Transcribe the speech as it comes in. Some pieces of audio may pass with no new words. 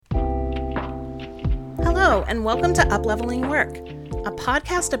Hello, and welcome to Upleveling Work, a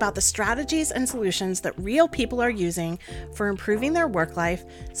podcast about the strategies and solutions that real people are using for improving their work life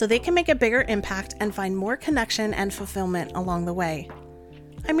so they can make a bigger impact and find more connection and fulfillment along the way.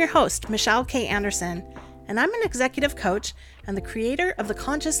 I'm your host, Michelle K. Anderson, and I'm an executive coach and the creator of the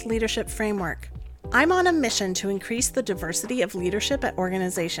Conscious Leadership Framework. I'm on a mission to increase the diversity of leadership at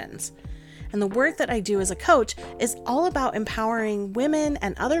organizations. And the work that I do as a coach is all about empowering women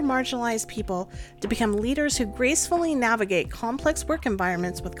and other marginalized people to become leaders who gracefully navigate complex work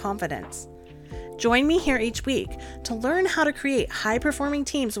environments with confidence. Join me here each week to learn how to create high-performing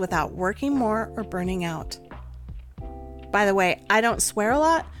teams without working more or burning out. By the way, I don't swear a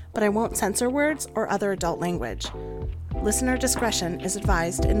lot, but I won't censor words or other adult language. Listener discretion is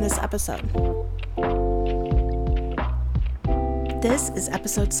advised in this episode. This is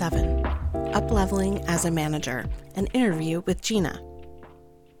episode 7. Upleveling as a Manager, an interview with Jeanna.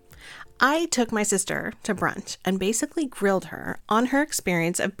 I took my sister to brunch and basically grilled her on her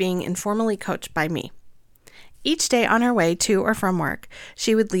experience of being informally coached by me. Each day on her way to or from work,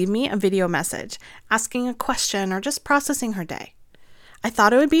 she would leave me a video message asking a question or just processing her day. I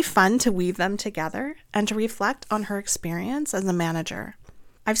thought it would be fun to weave them together and to reflect on her experience as a manager.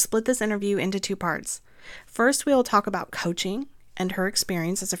 I've split this interview into 2 parts. First, we will talk about coaching and her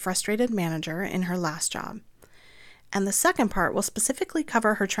experience as a frustrated manager in her last job. And the second part will specifically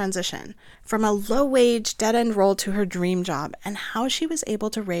cover her transition from a low-wage, dead-end role to her dream job and how she was able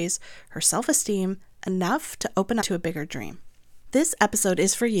to raise her self-esteem enough to open up to a bigger dream. This episode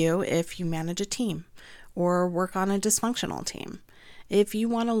is for you if you manage a team or work on a dysfunctional team, if you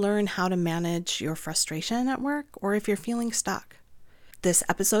want to learn how to manage your frustration at work, or if you're feeling stuck. This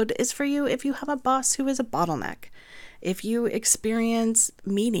episode is for you if you have a boss who is a bottleneck, if you experience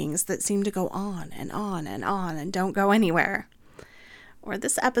meetings that seem to go on and on and on and don't go anywhere. Or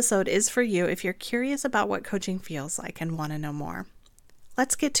this episode is for you if you're curious about what coaching feels like and want to know more.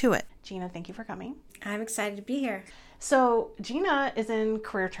 Let's get to it. Jeanna, thank you for coming. I'm excited to be here. So Jeanna is in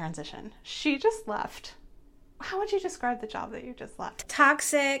career transition. She just left. How would you describe the job that you just left?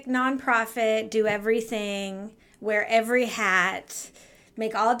 Toxic, nonprofit, do everything, wear every hat,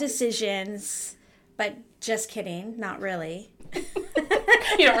 make all decisions, but just kidding, not really.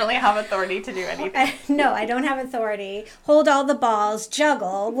 You don't really have authority to do anything. No, I don't have authority. Hold all the balls,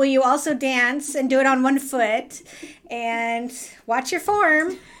 juggle. Will you also dance and do it on one foot? And watch your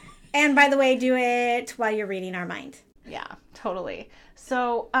form. And by the way, do it while you're reading our mind. Yeah, totally.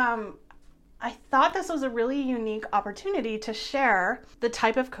 So I thought this was a really unique opportunity to share the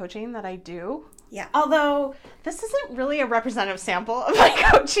type of coaching that I do. Yeah. Although this isn't really a representative sample of my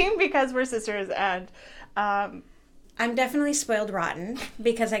coaching because we're sisters and I'm definitely spoiled rotten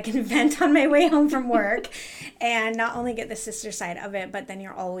because I can vent on my way home from work and not only get the sister side of it, but then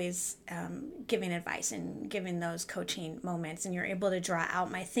you're always giving advice and giving those coaching moments, and you're able to draw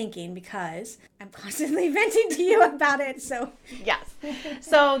out my thinking because I'm constantly venting to you about it. So yes.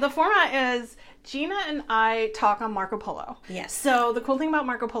 So the format is Jeanna and I talk on Marco Polo. Yes. So the cool thing about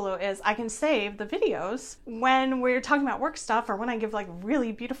Marco Polo is I can save the videos when we're talking about work stuff or when I give like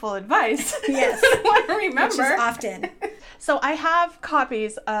really beautiful advice. Yes. I want to remember. Which is often. So I have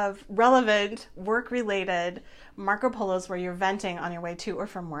copies of relevant work-related Marco Polos where you're venting on your way to or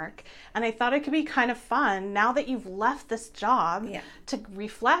from work. And I thought it could be kind of fun now that you've left this job to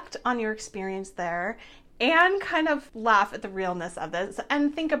reflect on your experience there and kind of laugh at the realness of this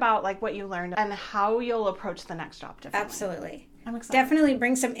and think about like what you learned and how you'll approach the next job differently. Absolutely. I'm excited. Definitely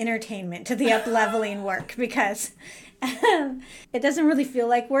bring some entertainment to the up-leveling work because it doesn't really feel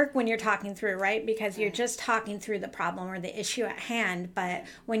like work when you're talking through, right? Because you're just talking through the problem or the issue at hand. But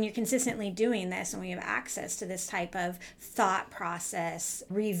when you're consistently doing this and we have access to this type of thought process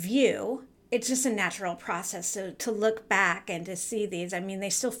review, it's just a natural process to look back and to see these. I mean, they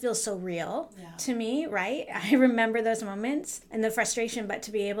still feel so real to me, right? I remember those moments and the frustration, but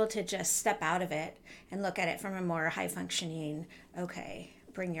to be able to just step out of it and look at it from a more high-functioning, okay,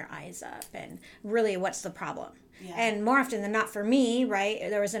 bring your eyes up and really what's the problem? Yeah. And more often than not for me, right,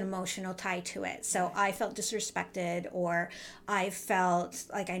 there was an emotional tie to it. So I felt disrespected or I felt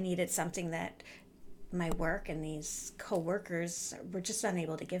like I needed something that my work and these co-workers were just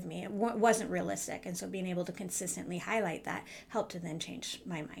unable to give me. It wasn't realistic. And so being able to consistently highlight that helped to then change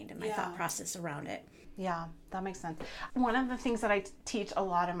my mind and my thought process around it. Yeah, that makes sense. One of the things that I teach a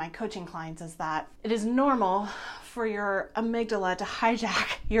lot in my coaching clients is that it is normal for your amygdala to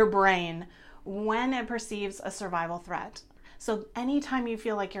hijack your brain when it perceives a survival threat. So anytime you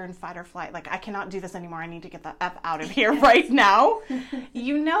feel like you're in fight or flight, like I cannot do this anymore, I need to get the F out of here right now,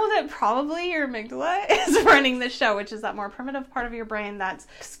 you know that probably your amygdala is running the show, which is that more primitive part of your brain that's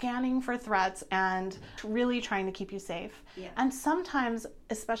scanning for threats and really trying to keep you safe. Yeah. And sometimes,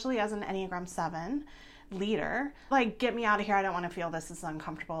 especially as an Enneagram 7 leader, like, get me out of here, I don't want to feel this is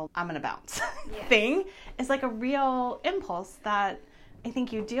uncomfortable, I'm going to bounce thing is like a real impulse that I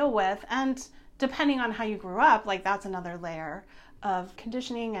think you deal with. And depending on how you grew up, like that's another layer of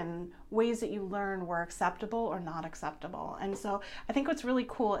conditioning and ways that you learn were acceptable or not acceptable. And so I think what's really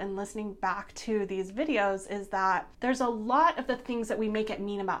cool in listening back to these videos is that there's a lot of the things that we make it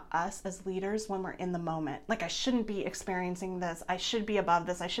mean about us as leaders when we're in the moment. Like, I shouldn't be experiencing this, I should be above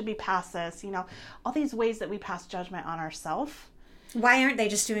this, I should be past this, you know, all these ways that we pass judgment on ourselves. Why aren't they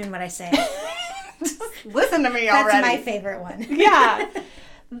just doing what I say? Listen to me already. That's my favorite one. Yeah.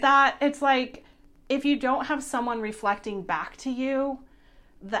 That it's like, if you don't have someone reflecting back to you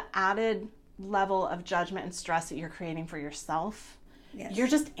the added level of judgment and stress that you're creating for yourself, you're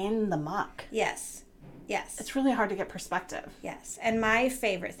just in the muck. Yes. It's really hard to get perspective. Yes. And my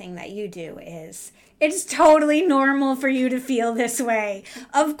favorite thing that you do is, it's totally normal for you to feel this way.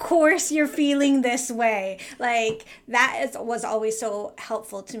 Of course you're feeling this way. Like, was always so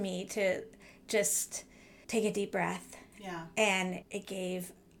helpful to me to just take a deep breath. Yeah. And it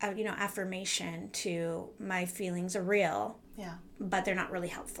gave affirmation to my feelings are real. Yeah. But they're not really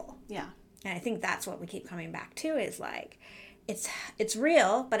helpful. Yeah. And I think that's what we keep coming back to is like, it's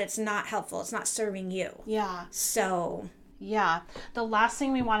real, but it's not helpful. It's not serving you. Yeah. So. Yeah. The last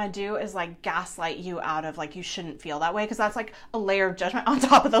thing we want to do is like gaslight you out of like, you shouldn't feel that way. Cause that's like a layer of judgment on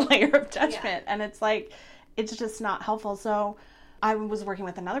top of the layer of judgment. Yeah. And it's like, it's just not helpful. So I was working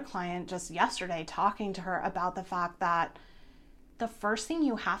with another client just yesterday, talking to her about the fact that the first thing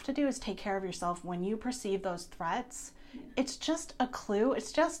you have to do is take care of yourself when you perceive those threats. It's just a clue.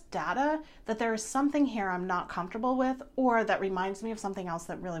 It's just data that there is something here I'm not comfortable with, or that reminds me of something else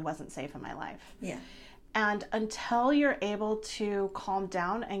that really wasn't safe in my life. Yeah. And until you're able to calm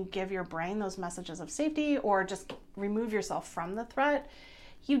down and give your brain those messages of safety, or just remove yourself from the threat,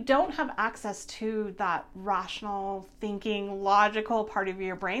 you don't have access to that rational thinking, logical part of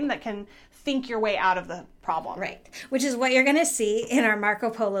your brain that can think your way out of the problem. Right. Which is what you're going to see in our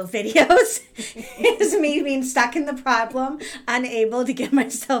Marco Polo videos, is me being stuck in the problem, unable to get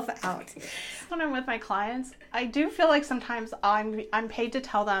myself out. When I'm with my clients, I do feel like sometimes I'm paid to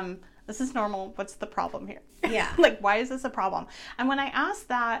tell them, this is normal, what's the problem here? Yeah. Like, why is this a problem? And when I ask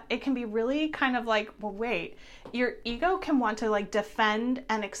that, it can be really kind of like, well, wait, your ego can want to like defend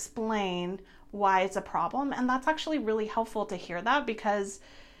and explain why it's a problem. And that's actually really helpful to hear that, because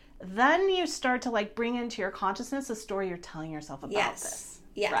then you start to like bring into your consciousness a story you're telling yourself about this.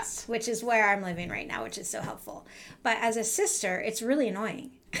 Yes, which is where I'm living right now, which is so helpful. But as a sister, it's really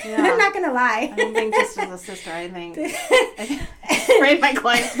annoying. Yeah. I'm not going to lie. I don't think just as a sister, I think my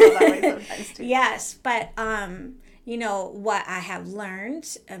clients feel that way sometimes too. Yes, but what I have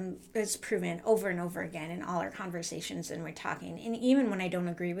learned is proven over and over again in all our conversations and we're talking, and even when I don't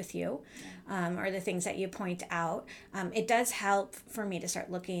agree with you, or the things that you point out, it does help for me to start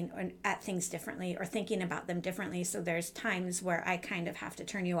looking at things differently or thinking about them differently. So there's times where I kind of have to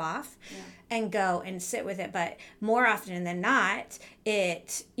turn you off and go and sit with it. But more often than not,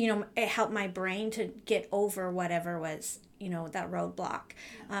 it helped my brain to get over whatever was, that roadblock,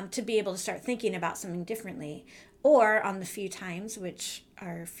 to be able to start thinking about something differently. Or on the few times, which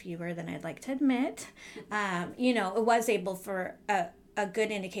are fewer than I'd like to admit, it was able for a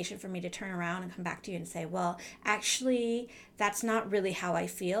good indication for me to turn around and come back to you and say, well, actually, that's not really how I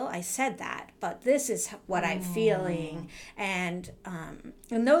feel. I said that, but this is what I'm feeling. And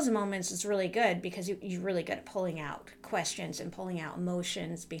in those moments, it's really good because you're really good at pulling out questions and pulling out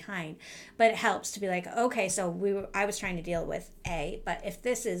emotions behind. But it helps to be like, okay, so I was trying to deal with A, but if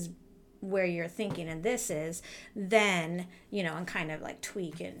this is where you're thinking and this is, then, and kind of like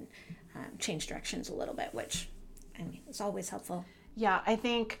tweak and change directions a little bit, which, it's always helpful. Yeah, I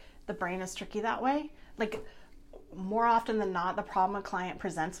think the brain is tricky that way. Like, more often than not, the problem a client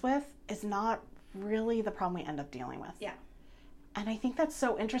presents with is not really the problem we end up dealing with. Yeah. And I think that's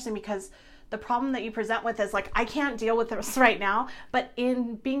so interesting, because the problem that you present with is like, I can't deal with this right now, but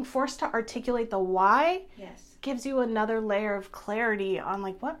in being forced to articulate the why, gives you another layer of clarity on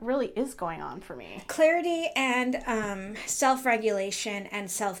like what really is going on for me. Clarity and self-regulation and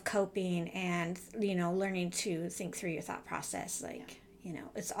self-coping and, learning to think through your thought process. Like,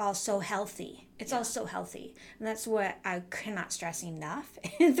 it's all so healthy. It's all so healthy. And that's what I cannot stress enough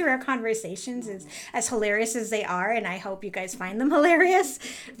through our conversations, is as hilarious as they are, and I hope you guys find them hilarious,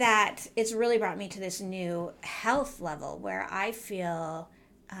 that it's really brought me to this new health level where I feel,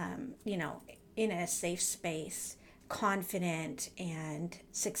 in a safe space, confident and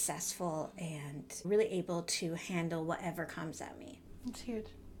successful and really able to handle whatever comes at me. It's huge.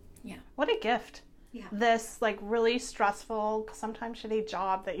 Yeah. What a gift. Yeah. This really stressful, sometimes shitty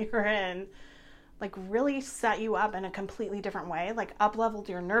job that you're in, really set you up in a completely different way, up-leveled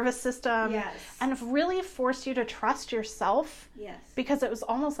your nervous system. Yes. And really forced you to trust yourself. Yes. Because it was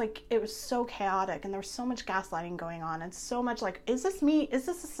almost it was so chaotic and there was so much gaslighting going on and so much is this me? Is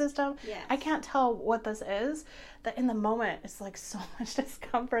this a system? Yes. I can't tell what this is. That in the moment, it's so much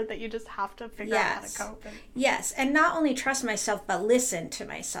discomfort that you just have to figure out how to cope. Yes, and not only trust myself, but listen to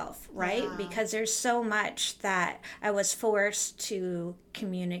myself, right? Yeah. Because there's so much that I was forced to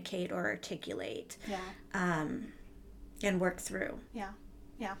communicate or articulate, and work through.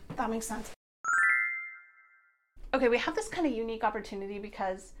 Yeah, that makes sense. Okay, we have this kind of unique opportunity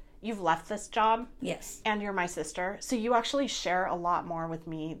because you've left this job. Yes. And you're my sister, so you actually share a lot more with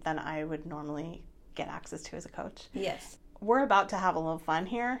me than I would normally get access to as a coach. Yes. We're about to have a little fun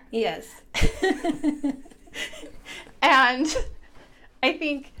here. Yes. And I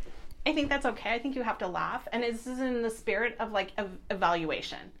think that's okay. I think you have to laugh. And this is in the spirit of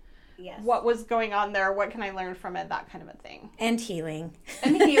evaluation. Yes. What was going on there? What can I learn from it? That kind of a thing. And healing.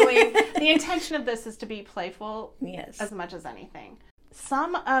 The intention of this is to be playful. Yes. As much as anything.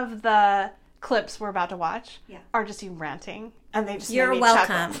 Some of the clips we're about to watch are just you ranting, and they just You're made me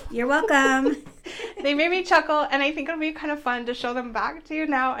welcome. chuckle. You're welcome. They made me chuckle, and I think it'll be kind of fun to show them back to you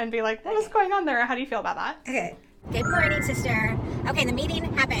now and be like, what was going on there? How do you feel about that? Okay. Good morning, sister. Okay, the meeting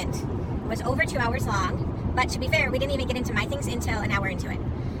happened. It was over 2 hours long, but to be fair, we didn't even get into my things until an hour into it.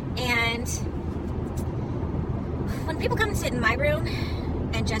 And when people come and sit in my room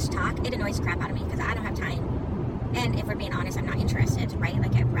and just talk, it annoys the crap out of me because I don't have time. And if we're being honest, I'm not interested, right?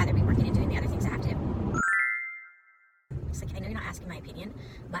 I'd rather be working and doing the other things I have to do. It's I know you're not asking my opinion,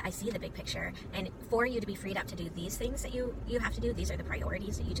 but I see the big picture. And for you to be freed up to do these things that you have to do, these are the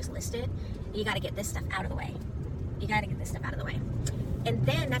priorities that you just listed, you got to get this stuff out of the way. And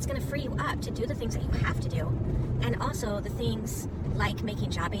then that's going to free you up to do the things that you have to do. And also the things like making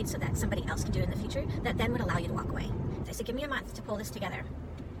job aids so that somebody else can do it in the future, that then would allow you to walk away. I said, give me a month to pull this together.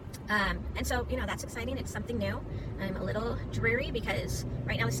 And so, that's exciting. It's something new. I'm a little dreary because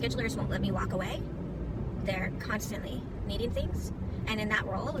right now the schedulers won't let me walk away. They're constantly needing things. And in that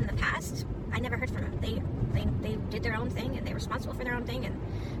role in the past, I never heard from them. They did their own thing and they're responsible for their own thing. And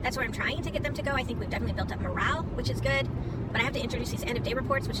that's where I'm trying to get them to go. I think we've definitely built up morale, which is good. But I have to introduce these end of day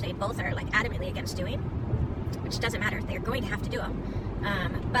reports, which they both are adamantly against doing, which doesn't matter. They're going to have to do them.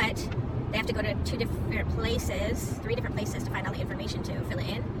 But they have to go to 3 different places to find all the information to fill it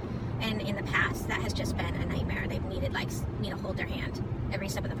in. And in the past, that has just been a nightmare. They've needed me to hold their hand every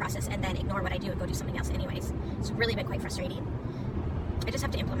step of the process and then ignore what I do and go do something else anyways. It's really been quite frustrating. I just have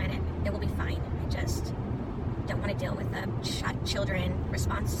to implement it. It will be fine. I just don't want to deal with the children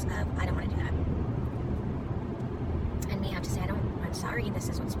response of, I don't want to do that. And me have to say, I'm sorry, this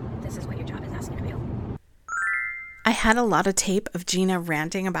is what your job is asking of you. I had a lot of tape of Jeanna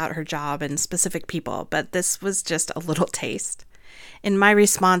ranting about her job and specific people, but this was just a little taste. In my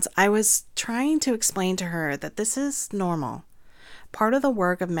response, I was trying to explain to her that this is normal. Part of the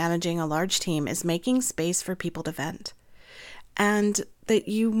work of managing a large team is making space for people to vent. And that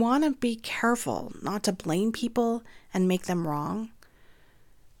you want to be careful not to blame people and make them wrong.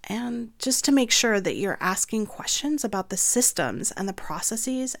 And just to make sure that you're asking questions about the systems and the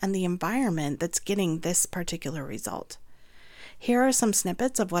processes and the environment that's getting this particular result. Here are some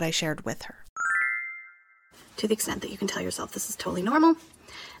snippets of what I shared with her. To the extent that you can tell yourself this is totally normal,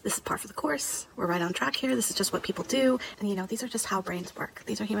 this is par for the course, we're right on track here, this is just what people do, and these are just how brains work.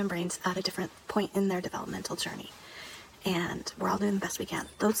 These are human brains at a different point in their developmental journey, and we're all doing the best we can.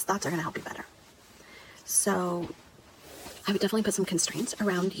 Those thoughts are going to help you better. So I would definitely put some constraints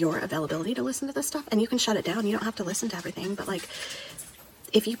around your availability to listen to this stuff, and you can shut it down. You don't have to listen to everything, but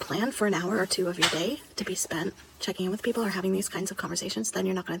if you plan for an hour or two of your day to be spent checking in with people or having these kinds of conversations, then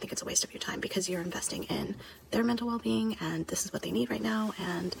you're not going to think it's a waste of your time because you're investing in their mental well-being and this is what they need right now.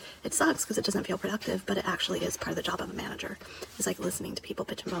 And it sucks because it doesn't feel productive, but it actually is part of the job of a manager. It's listening to people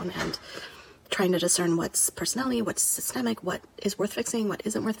bitch and moan and trying to discern what's personality, what's systemic, what is worth fixing, what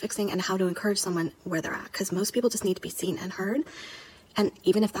isn't worth fixing, and how to encourage someone where they're at. Because most people just need to be seen and heard. And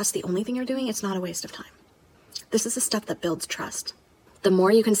even if that's the only thing you're doing, it's not a waste of time. This is the stuff that builds trust. The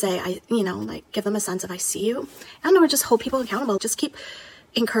more you can say, give them a sense of I see you, and or just hold people accountable. Just keep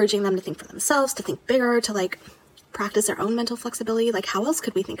encouraging them to think for themselves, to think bigger, to like practice their own mental flexibility. Like, how else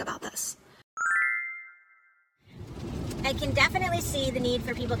could we think about this? I can definitely see the need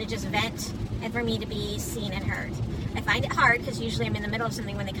for people to just vent and for me to be seen and heard. I find it hard because usually I'm in the middle of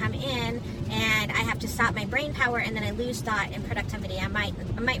something when they come in and I have to stop my brain power, and then I lose thought and productivity. I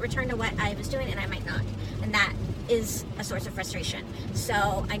might return to what I was doing and I might not. And that is a source of frustration.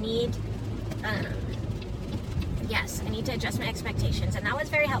 So I need, I need to adjust my expectations. And that was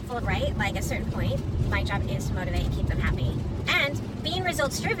very helpful, right? Like at a certain point, my job is to motivate and keep them happy. And being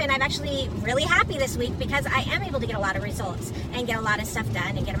results driven, I'm actually really happy this week because I am able to get a lot of results and get a lot of stuff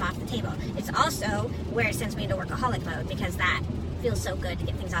done and get them off the table. It's also where it sends me into workaholic mode because that feels so good to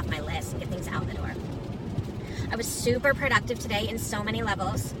get things off my list and get things out the door. I was super productive today in so many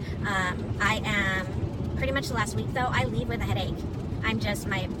levels. I am pretty much the last week though, I leave with a headache.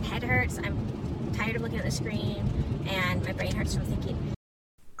 My head hurts, I'm tired of looking at the screen, and my brain hurts from thinking.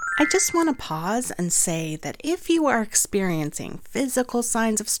 I just want to pause and say that if you are experiencing physical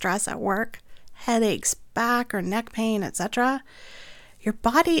signs of stress at work, headaches, back or neck pain, etc., your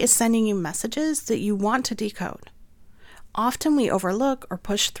body is sending you messages that you want to decode. Often we overlook or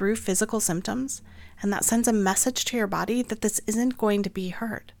push through physical symptoms, and that sends a message to your body that this isn't going to be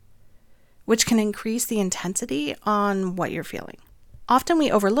heard, which can increase the intensity on what you're feeling. Often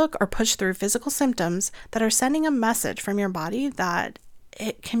we overlook or push through physical symptoms that are sending a message from your body that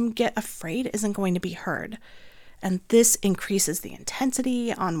it can get afraid isn't going to be heard. And this increases the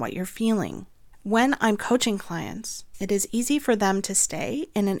intensity on what you're feeling. When I'm coaching clients, it is easy for them to stay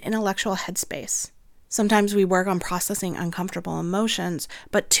in an intellectual headspace. Sometimes we work on processing uncomfortable emotions,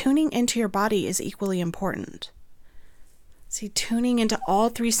 but tuning into your body is equally important. See, tuning into all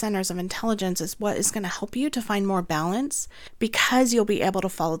three centers of intelligence is what is going to help you to find more balance because you'll be able to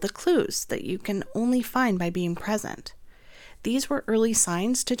follow the clues that you can only find by being present. These were early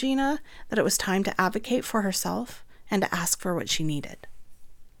signs to Jeanna that it was time to advocate for herself and to ask for what she needed.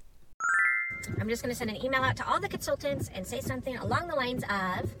 I'm just going to send an email out to all the consultants and say something along the lines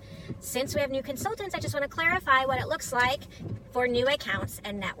of, since we have new consultants, I just want to clarify what it looks like for new accounts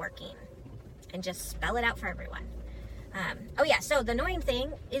and networking, and just spell it out for everyone. So the annoying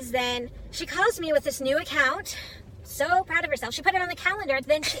thing is then she calls me with this new account, so proud of herself. She put it on the calendar,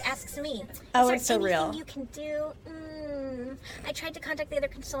 then she asks me, Oh, is it's so there real. anything you can do? I tried to contact the other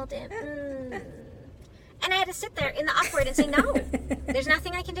consultant. And I had to sit there in the awkward and say, no, there's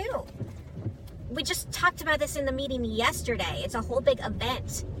nothing I can do. We just talked about this in the meeting yesterday. It's a whole big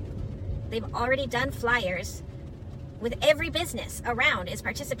event. They've already done flyers with every business around is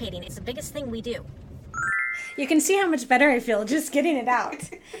participating. It's the biggest thing we do. You can see how much better I feel just getting it out.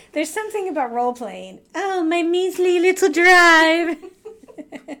 There's something about role playing. Oh, my measly little drive.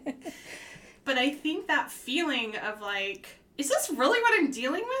 But I think that feeling of like, is this really what I'm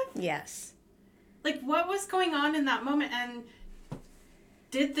dealing with? Yes. Like, what was going on in that moment? And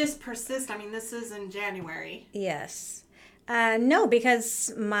did this persist? I mean, this is in January. Yes. No,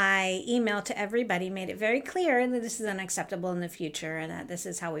 because my email to everybody made it very clear that this is unacceptable in the future and that this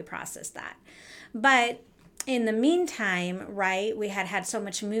is how we process that. But in the meantime, right, we had so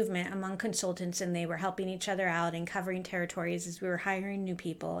much movement among consultants and they were helping each other out and covering territories as we were hiring new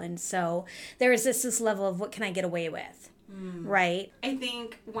people. And so there was this level of what can I get away with? Right. I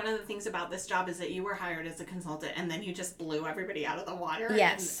think one of the things about this job is that you were hired as a consultant and then you just blew everybody out of the water.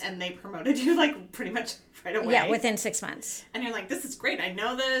 Yes. And they promoted you like pretty much right away. Yeah, within 6 months. And you're like, this is great. I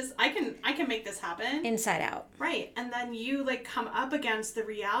know this. I can make this happen. Inside out. Right. And then you like come up against the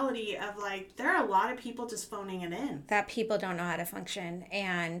reality of like, there are a lot of people just phoning it in. That people don't know how to function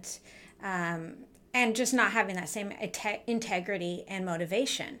and just not having that same integrity and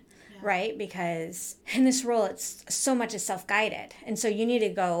motivation. Right? Because in this role, it's so much is self-guided. And so you need to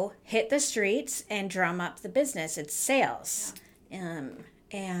go hit the streets and drum up the business. It's sales. Yeah.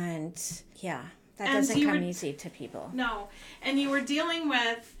 That doesn't come easy to people. No. And you were dealing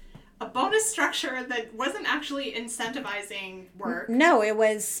with a bonus structure that wasn't actually incentivizing work. No, it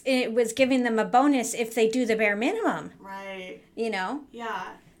was giving them a bonus if they do the bare minimum. Right. You know? Yeah.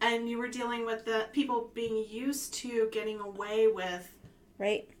 And you were dealing with the people being used to getting away with...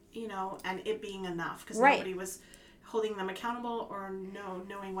 Right. You know, and it being enough because right. Nobody was holding them accountable or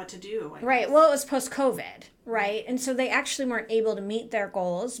knowing what to do. Right. Well, it was post-COVID, right? And so they actually weren't able to meet their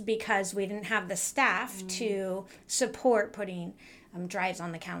goals because we didn't have the staff to support putting drives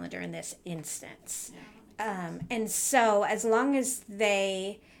on the calendar in this instance. Yeah, and so as long as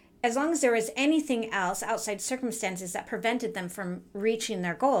they as long as there was anything else outside circumstances that prevented them from reaching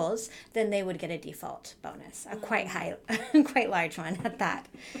their goals, then they would get a default bonus, a quite high, quite large one at that.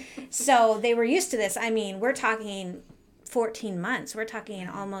 So they were used to this. I mean, we're talking 14 months. We're talking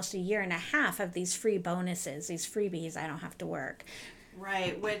almost a year and a half of these free bonuses, these freebies. I don't have to work.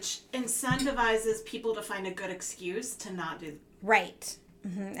 Right, which incentivizes people to find a good excuse to not do. Right.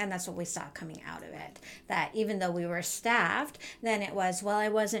 And that's what we saw coming out of it. That even though we were staffed, then it was, well, I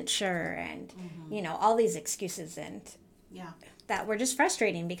wasn't sure. And, you know, all these excuses. And that were just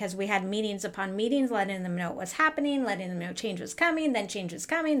frustrating because we had meetings upon meetings, letting them know what was happening, letting them know change was coming, then change was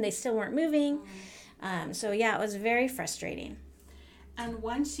coming. They still weren't moving. So, yeah, it was very frustrating. And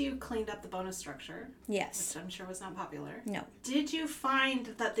once you cleaned up the bonus structure, yes, which I'm sure was not popular, no, did you find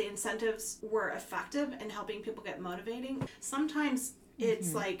that the incentives were effective in helping people get motivating? Sometimes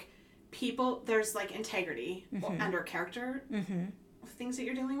it's like people, there's like integrity and or character things that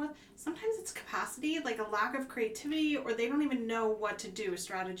you're dealing with. Sometimes it's capacity, like a lack of creativity, or they don't even know what to do,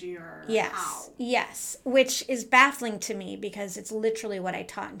 strategy or how. Yes, which is baffling to me because it's literally what I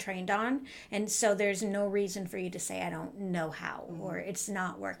taught and trained on. And so there's no reason for you to say I don't know how or it's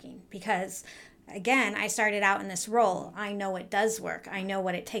not working because again, I started out in this role. I know it does work. I know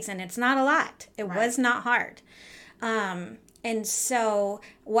what it takes and it's not a lot. It was not hard. And so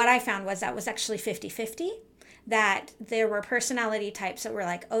what I found was that was actually 50-50. That there were personality types that were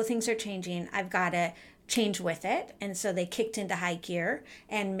like, oh, things are changing. I've got to change with it. And so they kicked into high gear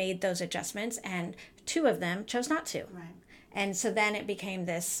and made those adjustments. And 2 of them chose not to. Right. And so then it became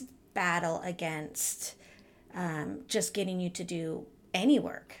this battle against just getting you to do any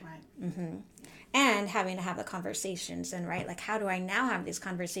work. Right. And having to have the conversations and right, like how do I now have these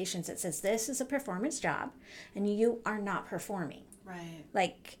conversations that says this is a performance job and you are not performing. Right.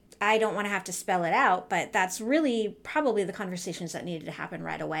 Like I don't want to have to spell it out, but that's really probably the conversations that needed to happen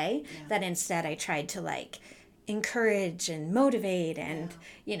right away. That instead I tried to like encourage and motivate and,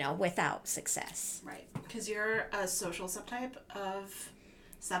 you know, without success. Right. Because you're a social subtype of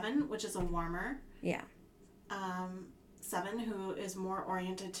 7, which is a warmer. Yeah. 7 who is more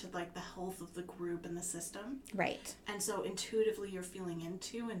oriented to like the health of the group and the system. Right. And so intuitively you're feeling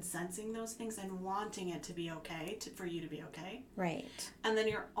into and sensing those things and wanting it to be okay, for you to be okay. Right. And then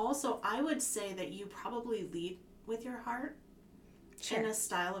you're also, I would say that you probably lead with your heart in a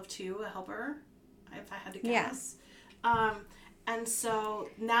style of 2, a helper, if I had to guess. Yeah. And so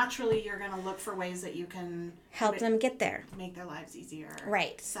naturally you're going to look for ways that you can help them get there. Make their lives easier.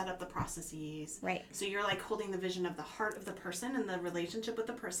 Right. Set up the processes. Right. So you're like holding the vision of the heart of the person and the relationship with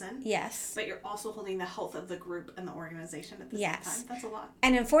the person. Yes. But you're also holding the health of the group and the organization at the same time. That's a lot.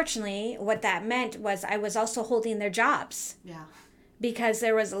 And unfortunately, what that meant was I was also holding their jobs. Yeah. Because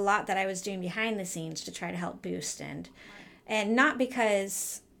there was a lot that I was doing behind the scenes to try to help boost and not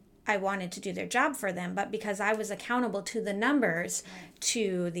because I wanted to do their job for them, but because I was accountable to the numbers,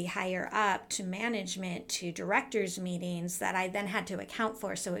 to the higher up, to management, to directors meetings that I then had to account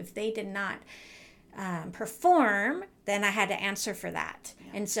for. So if they did not perform, then I had to answer for that.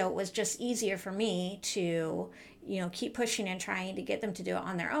 Yeah. And so it was just easier for me to, you know, keep pushing and trying to get them to do it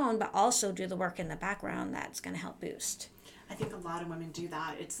on their own, but also do the work in the background that's going to help boost. I think a lot of women do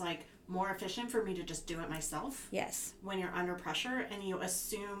that. It's like more efficient for me to just do it myself. Yes. When you're under pressure and you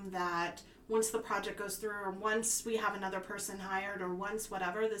assume that once the project goes through or once we have another person hired or once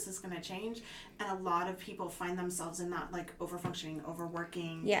whatever, this is going to change. And a lot of people find themselves in that like overfunctioning,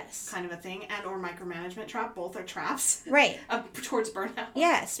 overworking kind of a thing and or micromanagement trap. Both are traps. Right. Towards burnout.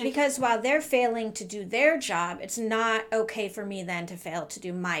 Yes, because while they're failing to do their job, it's not okay for me then to fail to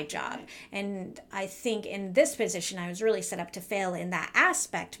do my job. Right. And I think in this position, I was really set up to fail in that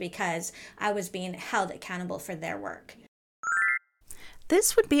aspect because I was being held accountable for their work.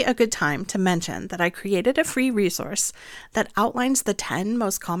 This would be a good time to mention that I created a free resource that outlines the 10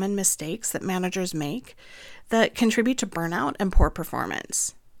 most common mistakes that managers make that contribute to burnout and poor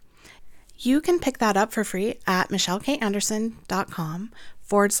performance. You can pick that up for free at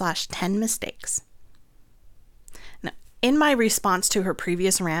michellekanderson.com/10 mistakes. Now, in my response to her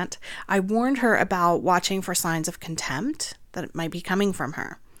previous rant, I warned her about watching for signs of contempt that might be coming from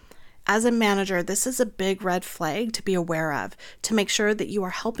her. As a manager, this is a big red flag to be aware of to make sure that you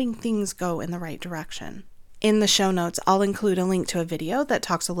are helping things go in the right direction. In the show notes, I'll include a link to a video that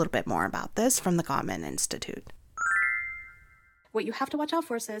talks a little bit more about this from the Gottman Institute. What you have to watch out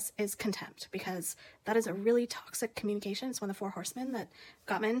for is contempt, because that is a really toxic communication. It's one of the 4 horsemen that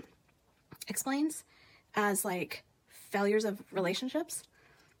Gottman explains as like failures of relationships.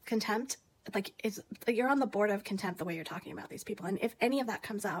 Contempt, like you're on the board of contempt the way you're talking about these people. And if any of that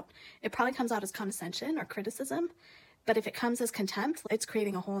comes out, it probably comes out as condescension or criticism. But if it comes as contempt, it's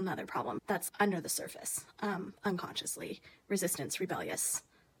creating a whole nother problem that's under the surface, unconsciously, resistance, rebellious,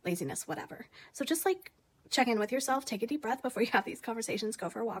 laziness, whatever. So just like check in with yourself, take a deep breath before you have these conversations, go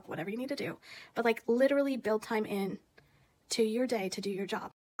for a walk, whatever you need to do. But like literally build time in to your day to do your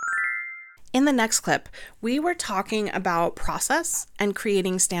job. In the next clip, we were talking about process and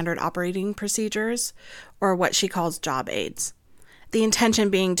creating standard operating procedures, or what she calls job aids. The intention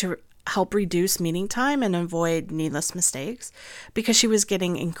being to help reduce meeting time and avoid needless mistakes, because she was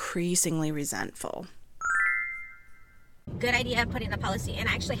getting increasingly resentful. Good idea of putting the policy in.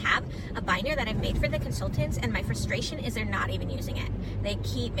 I actually have a binder that I've made for the consultants, and my frustration is they're not even using it. They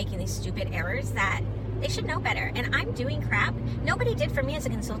keep making these stupid errors that they should know better. And I'm doing crap nobody did for me as a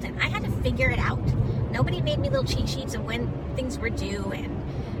consultant. I had to figure it out. Nobody made me little cheat sheets of when things were due, and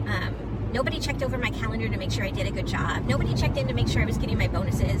nobody checked over my calendar to make sure I did a good job. Nobody checked in to make sure I was getting my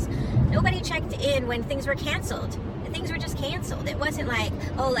bonuses. Nobody checked in when things were canceled. Things were just canceled. It wasn't like,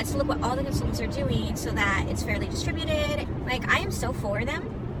 oh, let's look what all the consultants are doing so that it's fairly distributed. Like, I am so for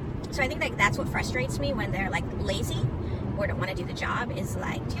them. So I think like that's what frustrates me when they're like lazy or don't want to do the job, is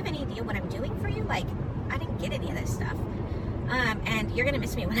like, do you have any idea what I'm doing for you? Like, I didn't get any of this stuff. And you're going to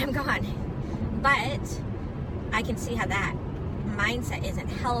miss me when I'm gone. But I can see how that mindset isn't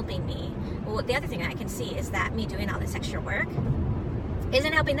helping me. Well, the other thing I can see is that me doing all this extra work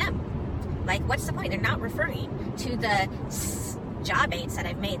isn't helping them. Like, what's the point? They're not referring to the job aids that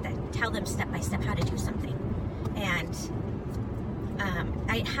I've made that tell them step by step how to do something. And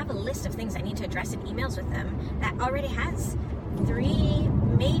I have a list of things I need to address in emails with them that already has 3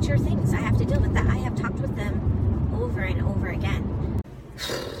 major things I have to deal with that I have talked with them over and over again.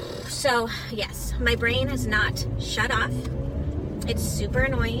 So, yes, my brain has not shut off. It's super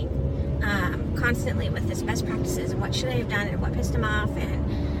annoying, constantly with this best practices and what should I have done and what pissed them off,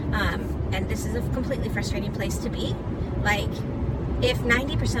 and this is a completely frustrating place to be. Like, if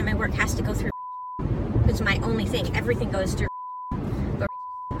 90% of my work has to go through, it's my only thing, everything goes through, but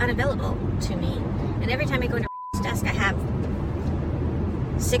unavailable to me, and every time I go to desk, I have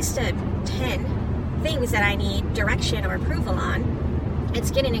 6 to 10 things that I need direction or approval on.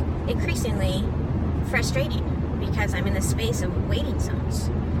 It's getting increasingly frustrating because I'm in the space of waiting zones.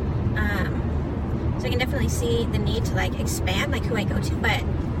 So I can definitely see the need to like expand like who I go to, but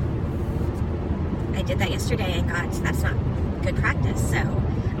I did that yesterday and that's not good practice. So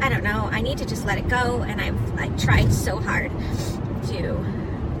I don't know. I need to just let it go, and I've tried so hard to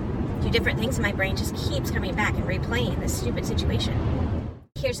do different things, and my brain just keeps coming back and replaying this stupid situation.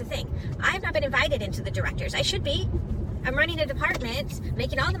 Here's the thing. I have not been invited into the directors. I should be. I'm running a department,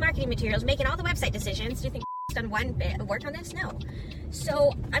 making all the marketing materials, making all the website decisions. Do you think I've done one bit of work on this? No.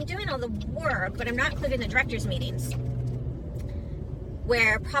 So I'm doing all the work, but I'm not included in the directors' meetings,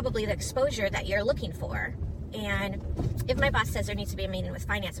 where probably the exposure that you're looking for. And if my boss says there needs to be a meeting with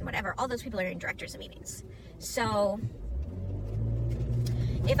finance and whatever, all those people are in directors' meetings. So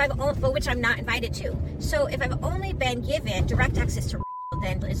which I'm not invited to. So if I've only been given direct access to Rachel,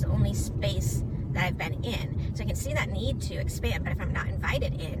 then is the only space that I've been in. So I can see that need to expand, but if I'm not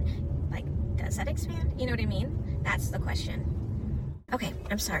invited in, like, does that expand? You know what I mean? That's the question. Okay,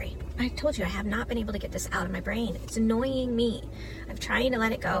 I'm sorry. I told you I have not been able to get this out of my brain. It's annoying me. I'm trying to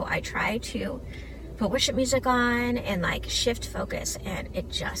let it go. I try to put worship music on and like shift focus, and it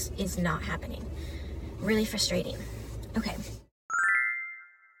just is not happening. Really frustrating. Okay.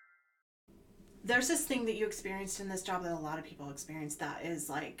 There's this thing that you experienced in this job that a lot of people experience, that is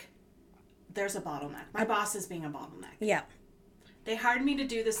like, there's a bottleneck. My boss is being a bottleneck. Yeah. They hired me to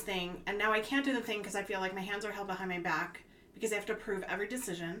do this thing, and now I can't do the thing because I feel like my hands are held behind my back because they have to approve every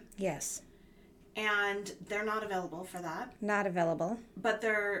decision. Yes. And they're not available for that. Not available. But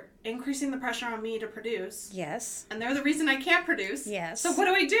they're increasing the pressure on me to produce. Yes. And they're the reason I can't produce. Yes. So what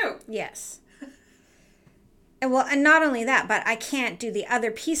do I do? Yes. And not only that, but I can't do the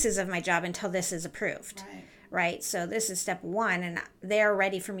other pieces of my job until this is approved. Right? So this is step 1, and they're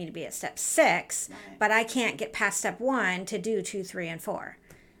ready for me to be at step 6, but I can't get past step 1 to do 2, 3, and 4.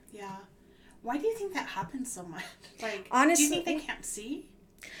 Yeah. Why do you think that happens so much? Like, honestly, do you think they can't see?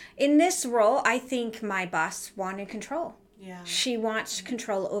 In this role, I think my boss wanted control. Yeah. She wants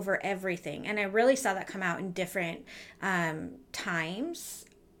control over everything. And I really saw that come out in different times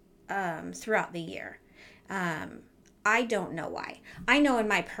throughout the year. I don't know why. I know in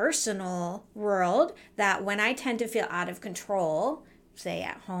my personal world that when I tend to feel out of control, say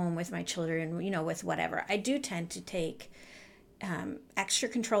at home with my children, with whatever, I do tend to take extra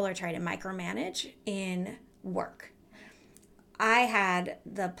control or try to micromanage in work. I had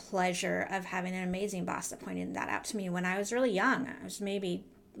the pleasure of having an amazing boss that pointed that out to me when I was really young. I was maybe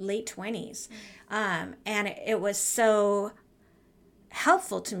late 20s. And it was so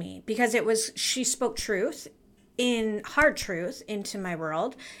helpful to me because she spoke truth, in hard truth, into my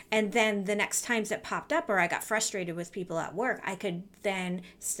world. And then the next times it popped up or I got frustrated with people at work, I could then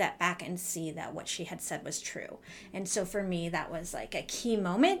step back and see that what she had said was true. And so for me, that was like a key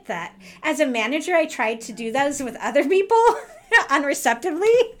moment that as a manager, I tried to do those with other people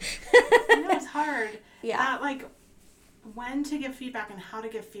unreceptively. I know it's hard. Yeah. That, like, when to give feedback and how to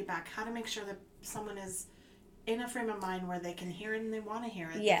give feedback, how to make sure that someone is in a frame of mind where they can hear it and they want to hear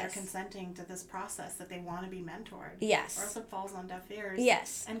it. Yes. That they're consenting to this process, that they want to be mentored. Yes. Or else it falls on deaf ears.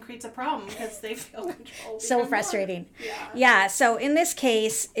 Yes. And creates a problem because they feel controlled. So frustrating. Yeah. Yeah. So in this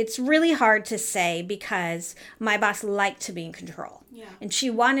case, it's really hard to say because my boss liked to be in control. Yeah. And she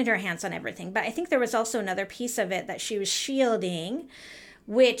wanted her hands on everything. But I think there was also another piece of it that she was shielding,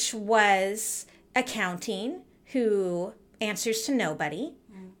 which was accounting, who answers to nobody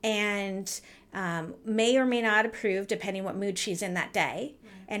and may or may not approve depending what mood she's in that day,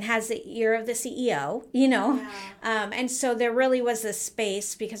 and has the ear of the CEO, you know. Yeah. And so there really was this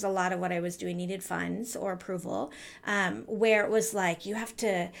space, because a lot of what I was doing needed funds or approval, where it was like, you have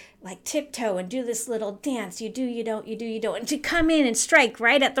to like tiptoe and do this little dance. You do, you don't, you do, you don't. And to come in and strike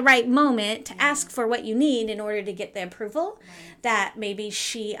right at the right moment to ask for what you need in order to get the approval that maybe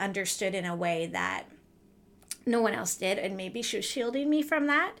she understood in a way that no one else did, and maybe she was shielding me from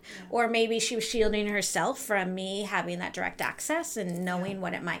that, or maybe she was shielding herself from me having that direct access and knowing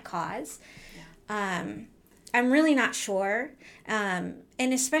what it might cause. I'm really not sure, and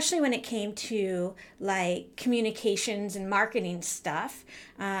especially when it came to like communications and marketing stuff,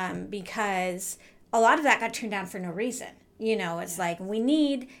 because a lot of that got turned down for no reason. You know, it's like, we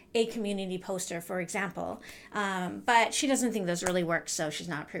need a community poster, for example, but she doesn't think those really work, so she's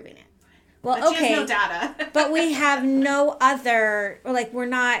not approving it. Well, but okay, she has no data. but we have no other, like, we're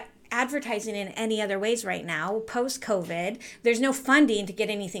not advertising in any other ways right now, post-COVID. There's no funding to get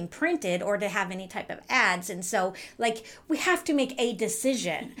anything printed or to have any type of ads. And so, like, we have to make a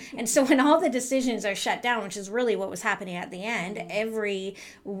decision. And so when all the decisions are shut down, which is really what was happening at the end,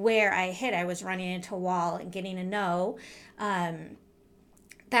 everywhere I hit, I was running into a wall and getting a no.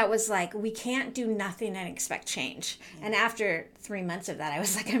 That was like, we can't do nothing and expect change. And after 3 months of that, I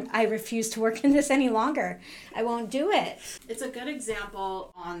was like, I refuse to work in this any longer. I won't do it. It's a good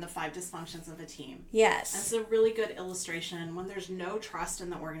example on the 5 dysfunctions of a team. Yes. It's a really good illustration. When there's no trust in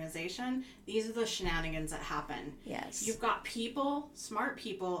the organization, these are the shenanigans that happen. Yes. You've got people, smart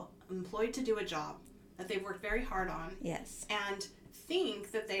people, employed to do a job that they've worked very hard on. Yes. And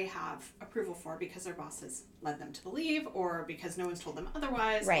think that they have approval for because their bosses led them to believe, or because no one's told them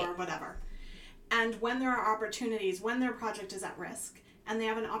otherwise, or whatever. And when there are opportunities, when their project is at risk, and they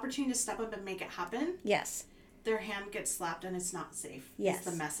have an opportunity to step up and make it happen, Yes. their hand gets slapped and it's not safe. Yes.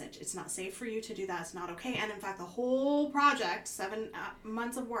 Is the message. It's not safe for you to do that. It's not okay. And in fact, the whole project, 7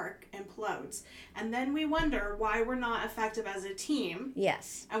 months of work, implodes. And then we wonder why we're not effective as a team.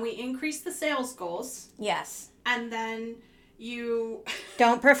 Yes. And we increase the sales goals. Yes. And then you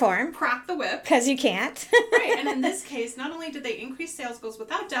don't perform crack the whip. Because you can't. Right. And in this case, not only did they increase sales goals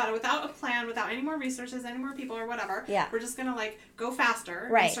without data, without a plan, without any more resources, any more people or whatever. Yeah. We're just going to like go faster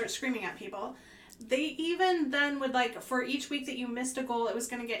Right. and start screaming at people. They even then would like, for each week that you missed a goal, it was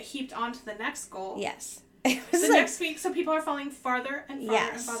going to get heaped onto the next goal. Yes. The next week, so people are falling farther and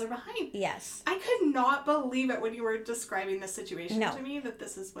farther and farther behind. Yes. I could not believe it when you were describing this situation to me, that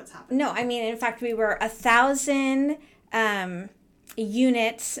this is what's happening. No, I mean, in fact, we were 1,000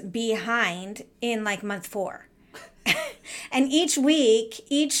 units behind in like month 4. And each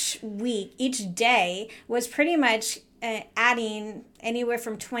day was pretty much adding anywhere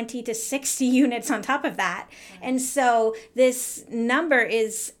from 20 to 60 units on top of that. And so this number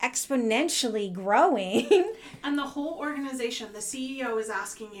is exponentially growing. And the whole organization, the CEO is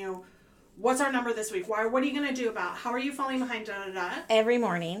asking you, what's our number this week? What are you going to do about? How are you falling behind? Every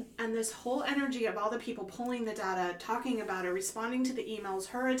morning. And this whole energy of all the people pulling the data, talking about it, responding to the emails,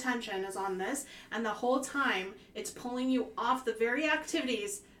 her attention is on this. And the whole time, it's pulling you off the very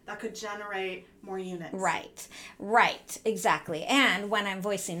activities that could generate more units. Right, exactly. And when I'm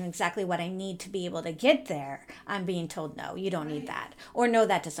voicing exactly what I need to be able to get there, I'm being told, no, you don't need that. Or no,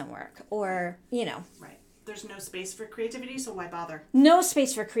 that doesn't work. Or, you know. Right. There's no space for creativity, so why bother? No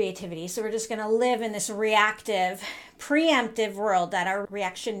space for creativity. So we're just going to live in this reactive, preemptive world that our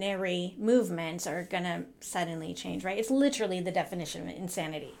reactionary movements are going to suddenly change, right? It's literally the definition of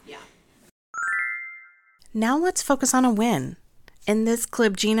insanity. Yeah. Now let's focus on a win. In this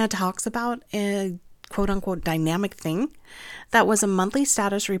clip, Jeanna talks about a quote-unquote dynamic thing that was a monthly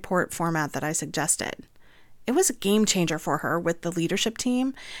status report format that I suggested. It was a game changer for her with the leadership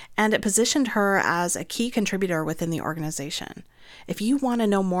team, and it positioned her as a key contributor within the organization. If you want to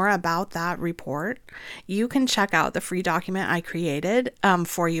know more about that report, you can check out the free document I created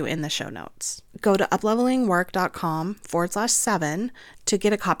for you in the show notes. Go to uplevelingwork.com/7 to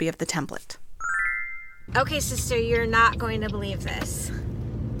get a copy of the template. Okay, sister, you're not going to believe this.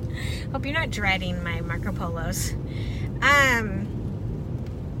 Hope you're not dreading my Marco Polos.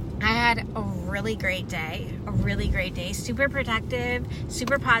 I had a really great day, super productive,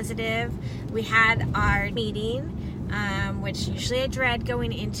 super positive. We had our meeting, which usually I dread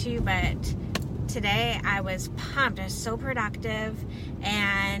going into, but today I was pumped. I was so productive,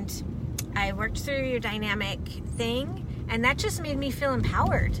 and I worked through your dynamic thing, and that just made me feel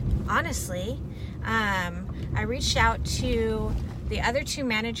empowered, honestly. I reached out to the other two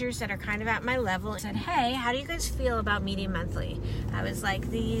managers that are kind of at my level and said, hey, how do you guys feel about meeting monthly? I was like,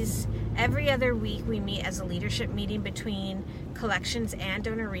 every other week we meet as a leadership meeting between collections and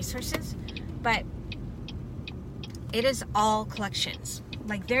donor resources, but it is all collections.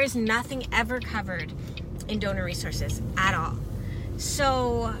 Like, there is nothing ever covered in donor resources at all.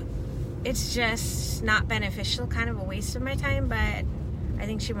 So it's just not beneficial, kind of a waste of my time, but I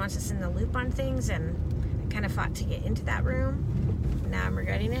think she wants us in the loop on things, and I kind of fought to get into that room. Now I'm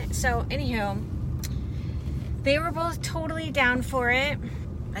regretting it. So anywho, they were both totally down for it.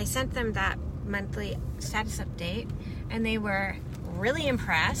 I sent them that monthly status update, and they were really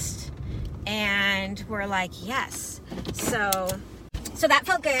impressed and were like, yes. So that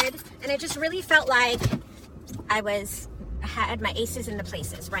felt good, and it just really felt like I had my aces in the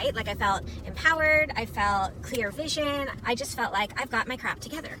places, right? Like, I felt empowered, I felt clear vision, I just felt like I've got my crap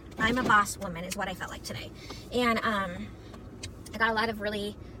together. I'm a boss woman is what I felt like today. And I got a lot of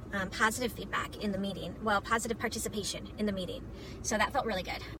really positive feedback in the meeting. Well, positive participation in the meeting. So that felt really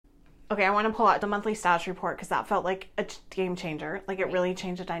good. Okay, I want to pull out the monthly status report because that felt like a game changer. Like, it really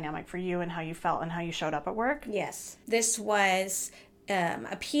changed the dynamic for you and how you felt and how you showed up at work. Yes. This was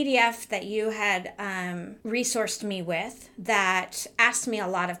a PDF that you had resourced me with that asked me a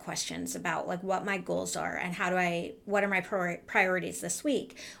lot of questions about, like, what my goals are and what are my priorities this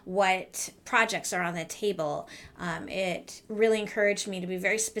week, what projects are on the table. It really encouraged me to be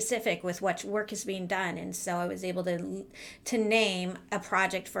very specific with what work is being done, and so I was able to name a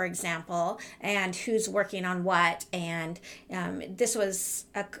project, for example, and who's working on what. And this was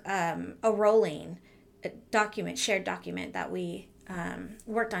a rolling document, shared document that we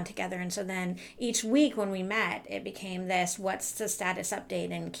worked on together. And so then each week when we met, it became what's the status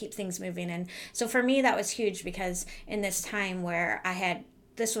update, and keep things moving. And so for me, that was huge, because in this time where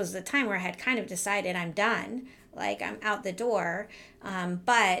this was the time where I had kind of decided I'm done, like, I'm out the door.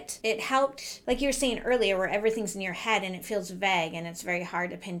 But it helped, like you were saying earlier, where everything's in your head and it feels vague and it's very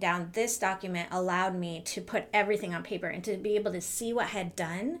hard to pin down. This document allowed me to put everything on paper and to be able to see what I had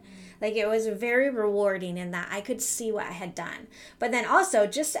done. Like, it was very rewarding in that I could see what I had done. But then also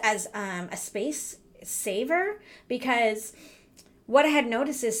just as a space saver, because what I had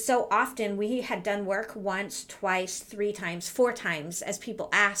noticed is so often we had done work once, twice, 3 times, 4 times as people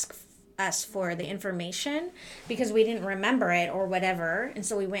ask us for the information because we didn't remember it or whatever, and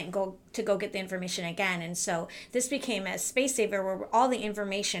so we went and go get the information again. And so this became a space saver where all the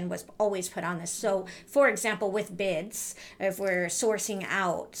information was always put on this. So for example, with bids, if we're sourcing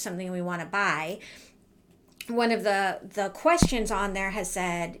out something we want to buy, one of the questions on there has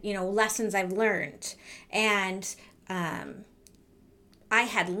said, lessons I've learned, and I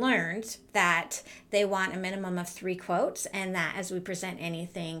had learned that they want a minimum of 3 quotes, and that as we present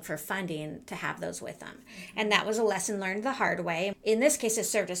anything for funding, to have those with them. And that was a lesson learned the hard way. In this case, it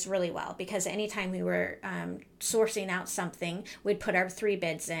served us really well, because anytime we were sourcing out something, we'd put our 3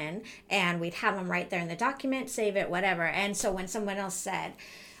 bids in, and we'd have them right there in the document, save it, whatever. And so when someone else said,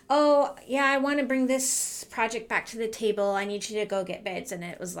 oh, yeah, I want to bring this project back to the table, I need you to go get bids. And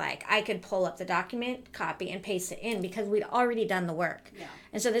it was like, I could pull up the document, copy, and paste it in because we'd already done the work. Yeah.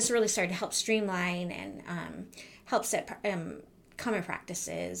 And so this really started to help streamline and help set common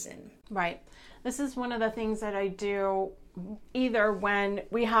practices. Right. This is one of the things that I do either when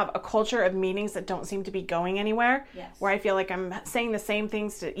we have a culture of meetings that don't seem to be going anywhere, yes, where I feel like I'm saying the same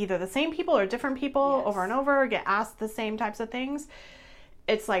things to either the same people or different people, yes, over and over, get asked the same types of things.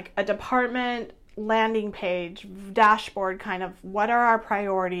 It's like a department landing page, dashboard, kind of what are our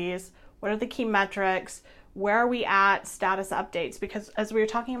priorities, what are the key metrics, where are we at, status updates. Because as we were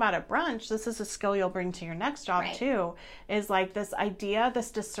talking about at brunch, this is a skill you'll bring to your next job, right, too, is like this idea,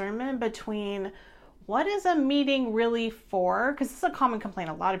 this discernment between what is a meeting really for? Because it's a common complaint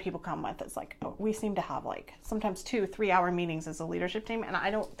a lot of people come with. It's like, oh, we seem to have like sometimes 2-3 hour meetings as a leadership team,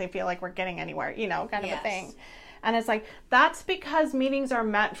 and they feel like we're getting anywhere, kind of a thing. And it's like, that's because meetings are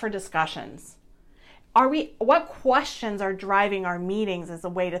meant for discussions. What questions are driving our meetings is a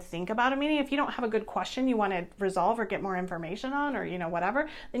way to think about a meeting. If you don't have a good question you want to resolve or get more information on, or, whatever,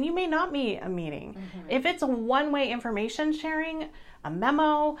 then you may not meet a meeting. If it's a one-way information sharing, a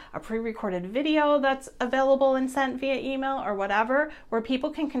memo, a pre-recorded video that's available and sent via email or whatever, where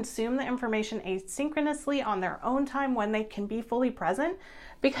people can consume the information asynchronously on their own time when they can be fully present,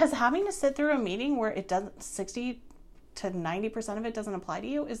 because having to sit through a meeting where 60 to 90% of it doesn't apply to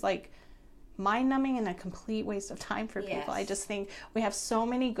you is like mind-numbing and a complete waste of time for people. I just think we have so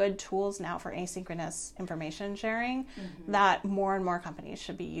many good tools now for asynchronous information sharing that more and more companies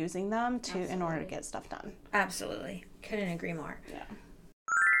should be using them in order to get stuff done. Absolutely. Couldn't agree more. Yeah.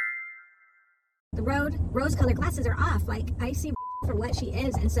 The rose-colored glasses are off. Like, I see for what she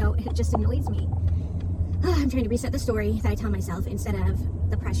is, and so it just annoys me. I'm trying to reset the story that I tell myself instead of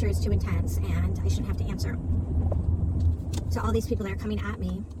the pressure is too intense and I shouldn't have to answer to all these people that are coming at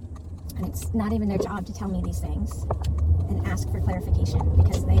me. And it's not even their job to tell me these things and ask for clarification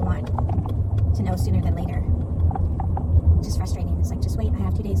because they want to know sooner than later. Which is frustrating. It's like, just wait, I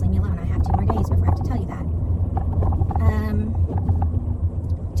have 2 days, leave me alone. I have 2 more days before I have to tell you that.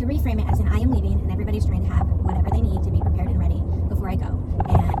 To reframe it as in I am leaving and everybody's trying to have whatever they need to be prepared and ready before I go.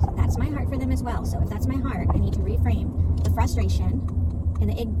 And that's my heart for them as well. So if that's my heart, I need to reframe the frustration and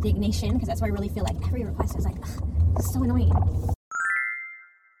the indignation, because that's why I really feel like every request is like, this is so annoying.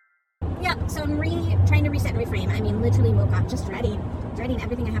 Yeah, so I'm trying to reset and reframe. I mean, literally woke up just dreading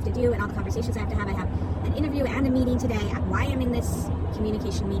everything I have to do and all the conversations I have to have. I have an interview and a meeting today. Why I'm in this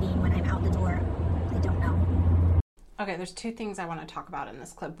communication meeting when I'm out the door, I don't know. Okay, there's 2 things I want to talk about in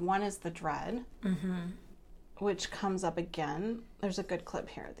this clip. One is the dread, which comes up again. There's a good clip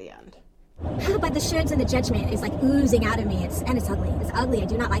here at the end. But the shoulds and the judgment is like oozing out of me. It's ugly. It's ugly. I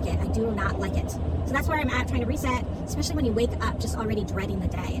do not like it. I do not like it. So that's where I'm at, trying to reset, especially when you wake up just already dreading the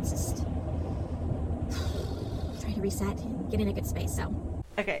day. It's just trying to reset and get in a good space. So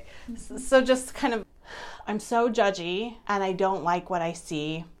okay, so just kind of, I'm so judgy and I don't like what I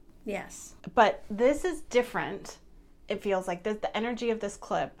see. Yes. But this is different. It feels like the energy of this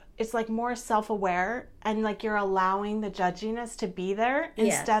clip, it's like more self-aware and like you're allowing the judginess to be there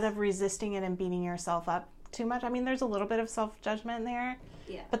instead of resisting it and beating yourself up too much. I mean, there's a little bit of self-judgment there,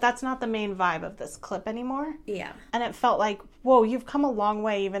 but that's not the main vibe of this clip anymore. Yeah. And it felt like, whoa, you've come a long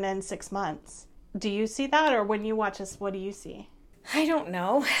way even in 6 months. Do you see that? Or when you watch this, what do you see? I don't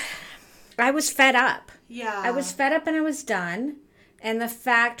know. I was fed up. Yeah. I was fed up and I was done. And the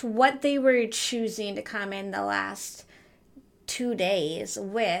fact what they were choosing to come in the last 2 days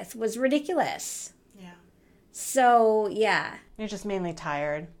with was ridiculous. Yeah. So, yeah. You're just mainly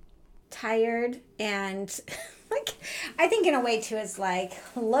tired. And like, I think in a way too, it's like,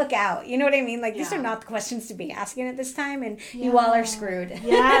 look out. You know what I mean? Like, these are not the questions to be asking at this time, and you all are screwed.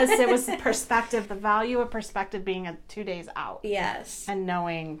 Yes, it was perspective, the value of perspective being 2 days out. Yes. And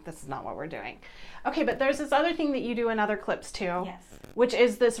knowing this is not what we're doing. Okay, but there's this other thing that you do in other clips too. Yes. Which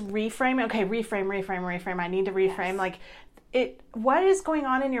is this reframe. Okay, reframe. I need to reframe. Like, what is going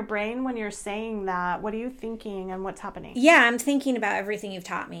on in your brain when you're saying that? What are you thinking and what's happening? Yeah, I'm thinking about everything you've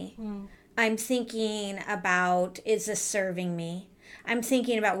taught me. I'm thinking about, is this serving me? I'm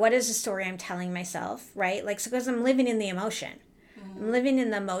thinking about, what is the story I'm telling myself, right? Like, so because I'm living in the emotion. I'm living in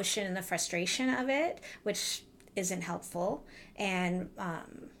the emotion and the frustration of it, which isn't helpful. And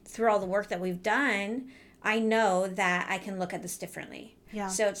through all the work that we've done, I know that I can look at this differently. Yeah.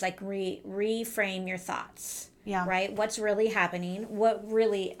 So it's like reframe your thoughts. Yeah. Right? What's really happening? What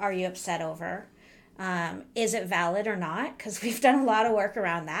really are you upset over? Is it valid or not? Because we've done a lot of work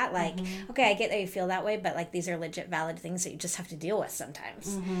around that. Like, okay, I get that you feel that way, but like these are legit valid things that you just have to deal with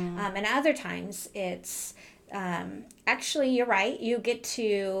sometimes. And other times it's actually, you're right. You get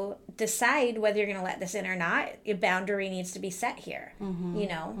to decide whether you're going to let this in or not. Your boundary needs to be set here, you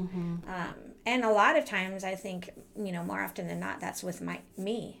know? And a lot of times I think, you know, more often than not, that's with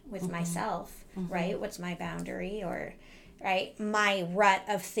myself, right? What's my boundary, or, right, my rut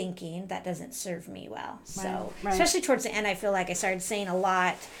of thinking that doesn't serve me well. So, especially towards the end, I feel like I started saying a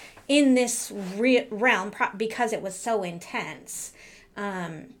lot in this realm because it was so intense.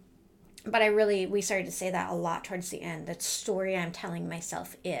 But we started to say that a lot towards the end. The story I'm telling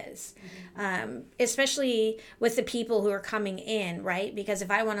myself is, especially with the people who are coming in, right? Because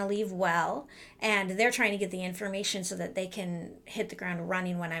if I want to leave well and they're trying to get the information so that they can hit the ground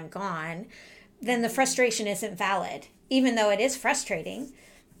running when I'm gone, then the frustration isn't valid. Even though it is frustrating,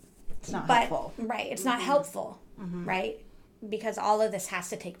 It's not but helpful. right, it's not helpful, right? Because all of this has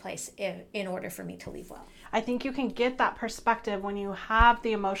to take place in order for me to leave well. I think you can get that perspective when you have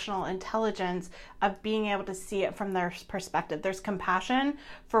the emotional intelligence of being able to see it from their perspective. There's compassion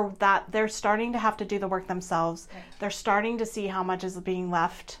for that. They're starting to have to do the work themselves. Right. They're starting to see how much is being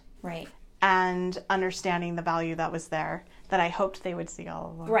left. Right. And understanding the value that was there that I hoped they would see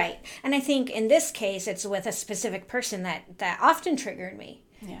all along. Right. And I think in this case, it's with a specific person that often triggered me.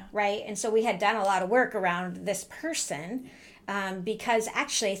 Yeah. Right. And so we had done a lot of work around this person because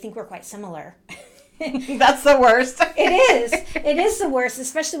actually I think we're quite similar. That's the worst. It is the worst,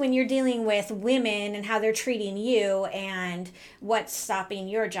 especially when you're dealing with women and how they're treating you and what's stopping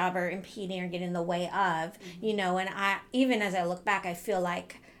your job or impeding or getting in the way of, you know, and I, even as I look back, I feel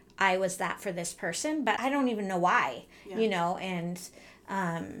like I was that for this person, but I don't even know why, you know, and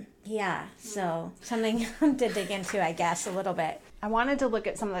so something to dig into, I guess, a little bit. I wanted to look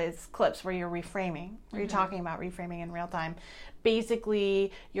at some of these clips where you're reframing, where you're talking about reframing in real time.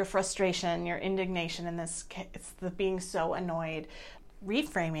 Basically, your frustration, your indignation in this case, the being so annoyed.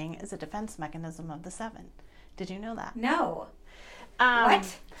 Reframing is a defense mechanism of the 7. Did you know that? No. What?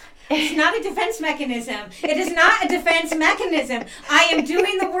 It's not a defense mechanism. It is not a defense mechanism. I am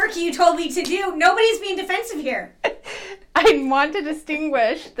doing the work you told me to do. Nobody's being defensive here. I want to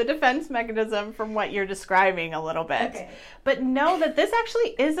distinguish the defense mechanism from what you're describing a little bit. Okay. But know that this actually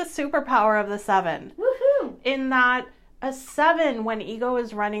is a superpower of the 7. Woohoo! In that a 7, when ego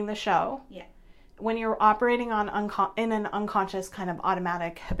is running the show, when you're operating on in an unconscious kind of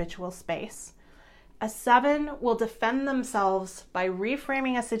automatic habitual space, a 7 will defend themselves by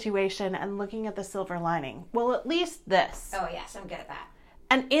reframing a situation and looking at the silver lining. Well, at least this. Oh, yes, I'm good at that.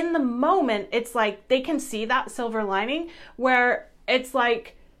 And in the moment, it's like they can see that silver lining where it's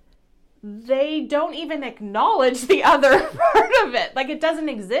like they don't even acknowledge the other part of it. Like it doesn't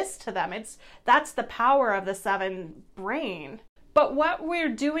exist to them. That's the power of the 7 brain. But what we're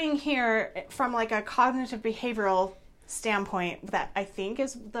doing here from like a cognitive behavioral standpoint that I think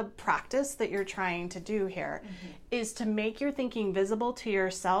is the practice that you're trying to do here is to make your thinking visible to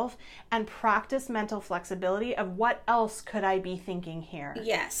yourself and practice mental flexibility of what else could I be thinking here?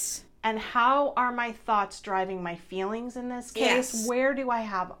 Yes. And how are my thoughts driving my feelings in this case? Yes. Where do I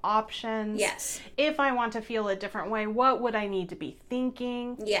have options? Yes. If I want to feel a different way, what would I need to be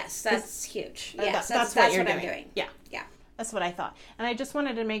thinking? Yes, that's huge. Yes, that's what you're I'm doing. doing. Yeah. Yeah. That's what I thought. And I just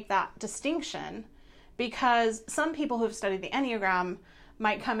wanted to make that distinction because some people who have studied the Enneagram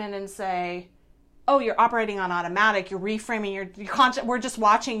might come in and say, oh, you're operating on automatic, you're reframing, you're conscious, we're just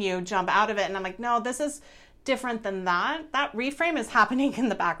watching you jump out of it. And I'm like, no, this is different than that. That reframe is happening in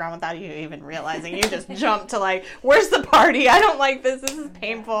the background without you even realizing. You just jump to like, where's the party? I don't like this. This is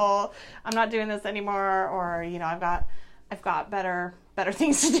painful. I'm not doing this anymore. Or, you know, I've got better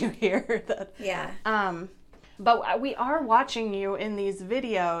things to do here. But we are watching you in these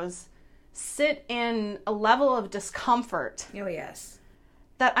videos sit in a level of discomfort. Oh, yes.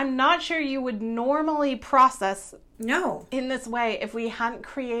 That I'm not sure you would normally process in this way if we hadn't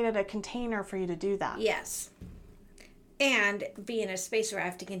created a container for you to do that. Yes. And be in a space where I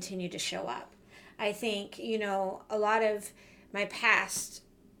have to continue to show up. I think, you know, a lot of my past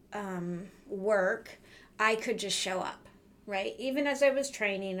work, I could just show up, right? Even as I was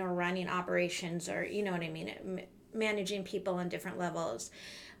training or running operations or, you know what I mean, managing people on different levels.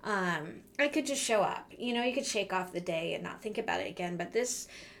 I could just show up. You know, you could shake off the day and not think about it again. But this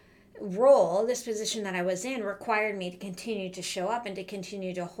role, this position that I was in required me to continue to show up and to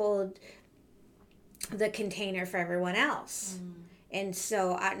continue to hold the container for everyone else. And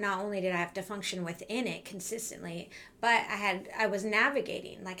so not only did I have to function within it consistently, but I was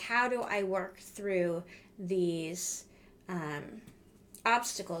navigating, like, how do I work through these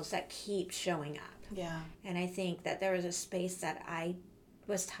obstacles that keep showing up? Yeah. And I think that there was a space that I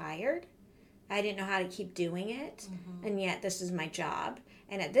was tired. I didn't know how to keep doing it. And yet this is my job.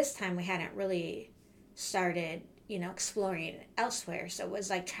 And at this time we hadn't really started, you know, exploring elsewhere. So it was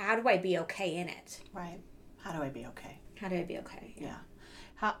like, how do I be okay in it? Right. How do I be okay? How do I be okay? Yeah.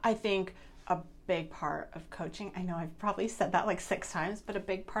 I think a big part of coaching, I know I've probably said that like 6 times, but a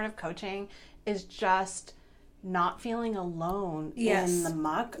big part of coaching is just not feeling alone in the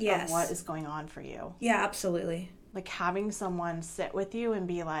muck of what is going on for you. Yeah, absolutely. Like having someone sit with you and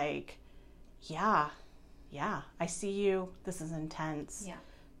be like, yeah, I see you. This is intense. Yeah.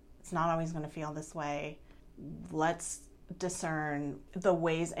 It's not always going to feel this way. Let's discern the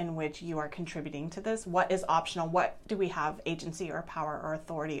ways in which you are contributing to this. What is optional? What do we have agency or power or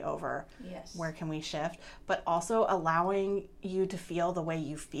authority over? Yes. Where can we shift? But also allowing you to feel the way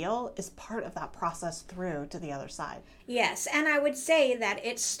you feel is part of that process through to the other side. Yes. And I would say that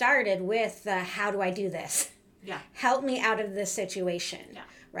it started with how do I do this? Yeah. Help me out of this situation. Yeah.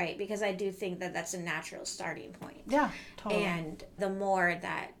 Right? Because I do think that that's a natural starting point. Yeah, totally. And the more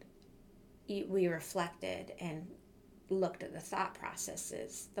that we reflected and looked at the thought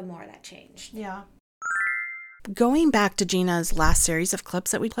processes, the more that changed. Yeah. Going back to Jeanna's last series of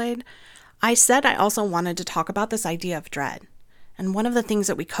clips that we played, I said I also wanted to talk about this idea of dread. And one of the things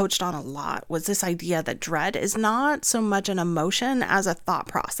that we coached on a lot was this idea that dread is not so much an emotion as a thought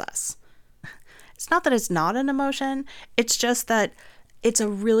process. It's not that it's not an emotion, it's just that it's a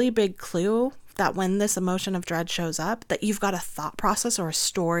really big clue that when this emotion of dread shows up, that you've got a thought process or a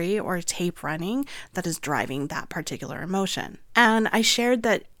story or a tape running that is driving that particular emotion. And I shared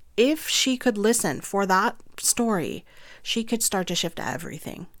that if she could listen for that story, she could start to shift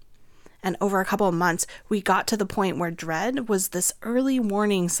everything. And over a couple of months, we got to the point where dread was this early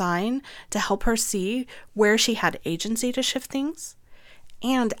warning sign to help her see where she had agency to shift things.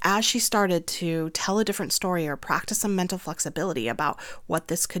 And as she started to tell a different story or practice some mental flexibility about what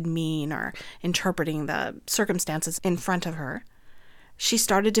this could mean or interpreting the circumstances in front of her, she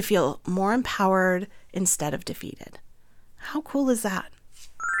started to feel more empowered instead of defeated. How cool is that?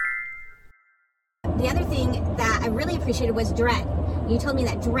 The other thing that I really appreciated was dread. You told me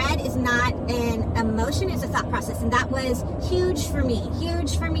that dread is not an emotion, it's a thought process. And that was huge for me,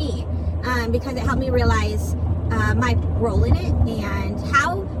 because it helped me realize my role in it and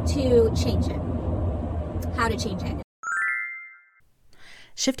how to change it.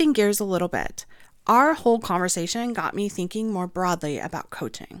 Shifting gears a little bit, our whole conversation got me thinking more broadly about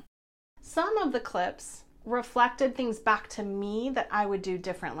coaching. Some of the clips reflected things back to me that I would do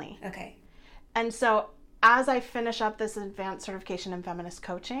differently. Okay. And so as I finish up this advanced certification in feminist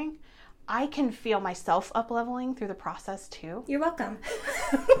coaching, I can feel myself up-leveling through the process too. You're welcome.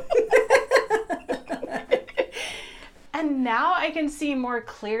 And now I can see more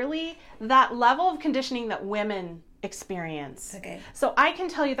clearly that level of conditioning that women experience. Okay. So I can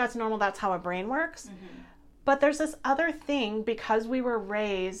tell you that's normal, that's how a brain works. Mm-hmm. But there's this other thing, because we were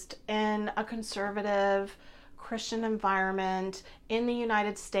raised in a conservative Christian environment in the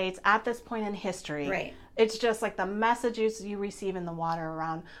United States at this point in history. Right. It's just like the messages you receive in the water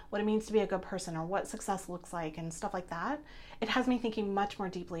around what it means to be a good person or what success looks like and stuff like that. It has me thinking much more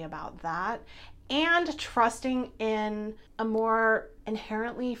deeply about that and trusting in a more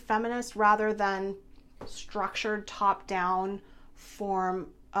inherently feminist rather than structured top-down form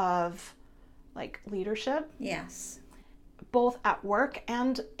of like leadership. Yes. Both at work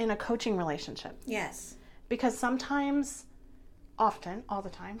and in a coaching relationship. Yes. Because sometimes, often, all the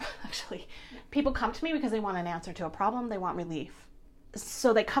time, actually, people come to me because they want an answer to a problem, they want relief.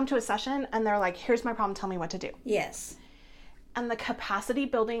 So they come to a session and they're like, here's my problem, tell me what to do. Yes. And the capacity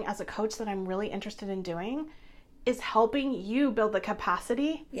building as a coach that I'm really interested in doing is helping you build the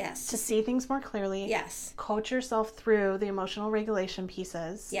capacity Yes. to see things more clearly. Yes. Coach yourself through the emotional regulation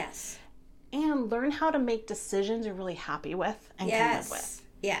pieces. Yes. And learn how to make decisions you're really happy with and can live with.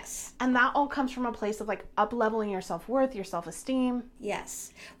 Yes. And that all comes from a place of like up-leveling your self-worth, your self-esteem.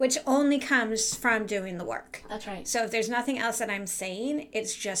 Yes. Which only comes from doing the work. That's right. So if there's nothing else that I'm saying,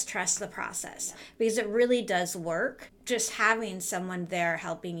 it's just trust the process. Because it really does work. Just having someone there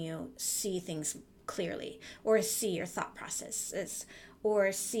helping you see things clearly or see your thought processes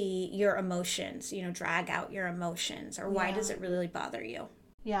or see your emotions, drag out your emotions or why does it really bother you?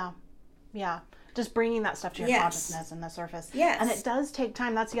 Yeah. Yeah. Just bringing that stuff to your consciousness and the surface. Yes. And it does take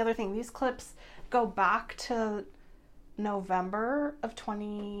time. That's the other thing. These clips go back to November of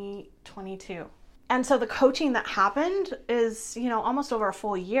 2022. And so the coaching that happened is, almost over a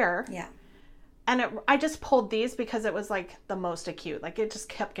full year. Yeah. And I just pulled these because it was like the most acute. Like it just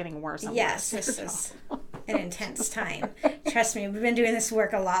kept getting worse and yes, worse. This is an intense time. Trust me, we've been doing this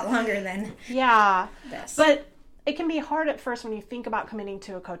work a lot longer than this. But it can be hard at first when you think about committing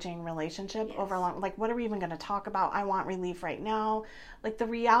to a coaching relationship over long. Like, what are we even going to talk about? I want relief right now. Like, the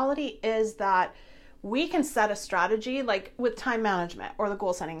reality is that we can set a strategy, like with time management or the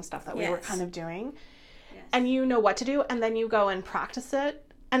goal setting stuff that we were kind of doing. Yes. And you know what to do, and then you go and practice it.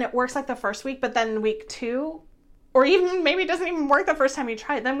 And it works like the first week, but then week 2, or even maybe it doesn't even work the first time you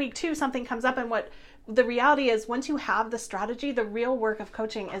try it. Then week 2, something comes up. And what the reality is, once you have the strategy, the real work of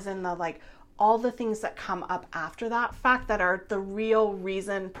coaching is in the all the things that come up after that fact that are the real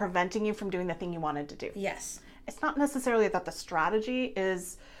reason preventing you from doing the thing you wanted to do. Yes. It's not necessarily that the strategy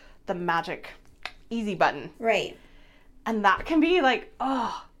is the magic easy button. Right. And that can be like,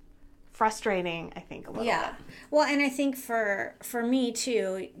 frustrating, I think, a little bit. Well, and I think for me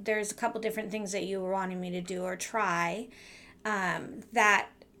too, there's a couple different things that you were wanting me to do or try that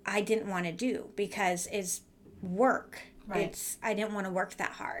I didn't want to do because it's work. Right. I didn't want to work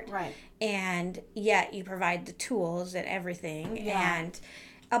that hard. Right. And yet you provide the tools and everything. Yeah. And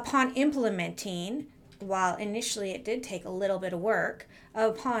upon implementing, while initially it did take a little bit of work,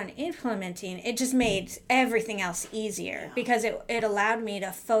 upon implementing, it just made everything else easier because it allowed me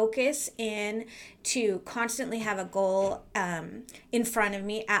to focus in, to constantly have a goal in front of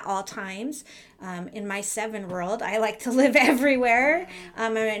me at all times. In my 7 world, I like to live everywhere.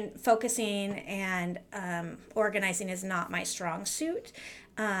 And focusing and organizing is not my strong suit.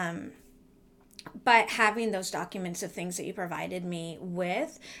 But having those documents of things that you provided me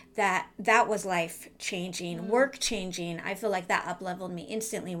with, that was life-changing, work-changing. I feel like that up-leveled me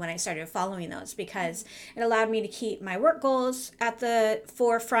instantly when I started following those because it allowed me to keep my work goals at the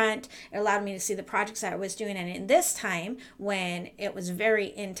forefront. It allowed me to see the projects that I was doing. And in this time, when it was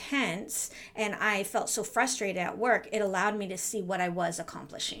very intense and I felt so frustrated at work, it allowed me to see what I was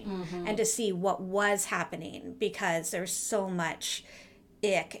accomplishing and to see what was happening because there's so much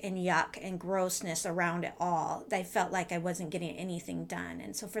ick and yuck and grossness around it all. I felt like I wasn't getting anything done.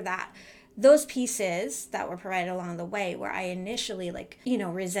 And so for that, those pieces that were provided along the way where I initially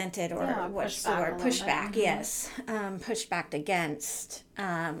resented or pushed back, pushed back against,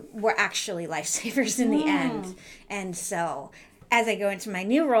 were actually lifesavers in the end. And so as I go into my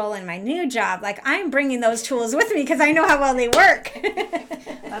new role and my new job, I'm bringing those tools with me because I know how well they work.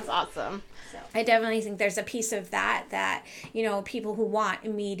 That's awesome. I definitely think there's a piece of that, people who want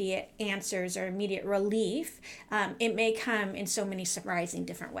immediate answers or immediate relief, it may come in so many surprising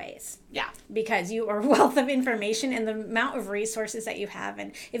different ways. Yeah. Because you are a wealth of information and the amount of resources that you have.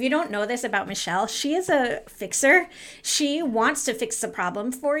 And if you don't know this about Michelle, she is a fixer. She wants to fix the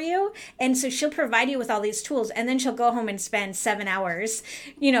problem for you. And so she'll provide you with all these tools. And then she'll go home and spend 7 hours,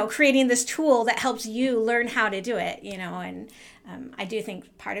 creating this tool that helps you learn how to do it, and I do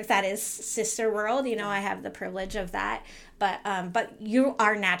think part of that is sister world. I have the privilege of that, but you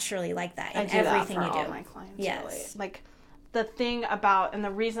are naturally like that in everything you do. All my clients, yes. Really. Like the thing about, and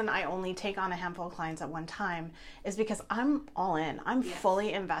the reason I only take on a handful of clients at one time is because I'm all in. I'm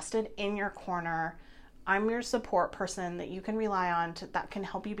fully invested in your corner. I'm your support person that you can rely on that can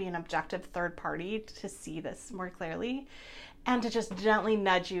help you be an objective third party to see this more clearly. And to just gently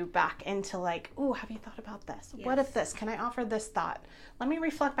nudge you back into have you thought about this? Yes. What if this? Can I offer this thought? Let me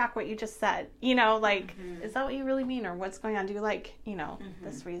reflect back what you just said. Is that what you really mean? Or what's going on? Do you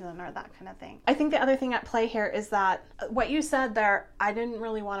this reason or that kind of thing? I think the other thing at play here is that what you said there, I didn't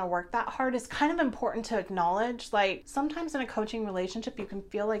really want to work that hard, is kind of important to acknowledge. Sometimes in a coaching relationship, you can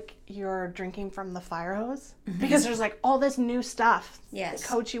feel like you're drinking from the fire hose because there's all this new stuff. Yes. The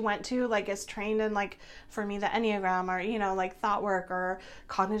coach you went to is trained in for me, the Enneagram or thought work or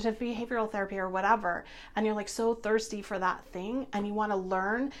cognitive behavioral therapy or whatever, and you're so thirsty for that thing and you want to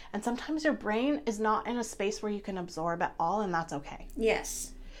learn, and sometimes your brain is not in a space where you can absorb it all, and that's okay.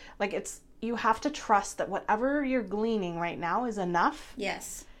 Yes. You have to trust that whatever you're gleaning right now is enough.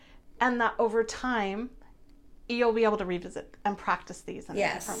 Yes. And that over time you'll be able to revisit and practice these in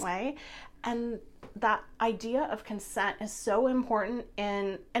a different way. And that idea of consent is so important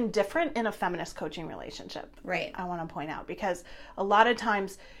and different in a feminist coaching relationship. Right. I want to point out, because a lot of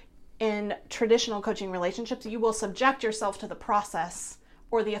times in traditional coaching relationships, you will subject yourself to the process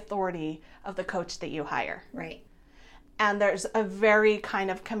or the authority of the coach that you hire. Right. And there's a very kind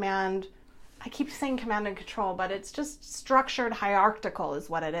of command, I keep saying command and control, but it's just structured hierarchical is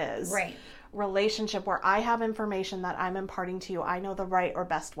what it is. Right. Relationship where I have information that I'm imparting to you. I know the right or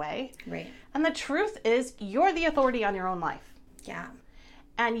best way. Right. And the truth is, you're the authority on your own life. Yeah.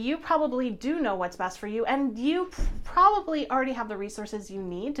 And you probably do know what's best for you. And you probably already have the resources you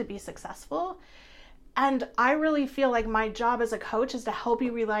need to be successful. And I really feel like my job as a coach is to help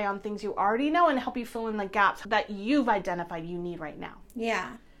you rely on things you already know and help you fill in the gaps that you've identified you need right now.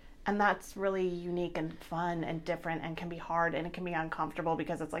 Yeah. And that's really unique and fun and different and can be hard and it can be uncomfortable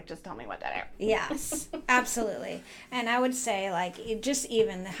because it's just tell me what to do. Yes, absolutely. And I would say just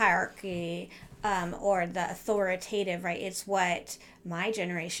even the hierarchy or the authoritative, right? It's what my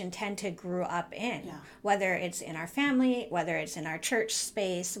generation tend to grow up in, whether it's in our family, whether it's in our church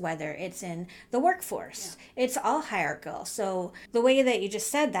space, whether it's in the workforce. It's all hierarchical. So the way that you just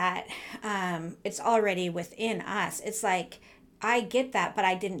said that, it's already within us. It's I get that, but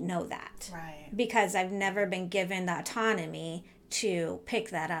I didn't know that. Right. Because I've never been given the autonomy to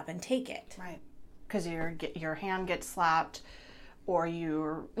pick that up and take it. Right. Because your hand gets slapped, or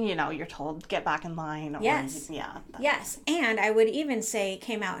you're told get back in line. Or, Yes. Yeah. Yes. And I would even say it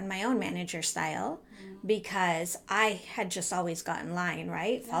came out in my own manager style because I had just always got in line,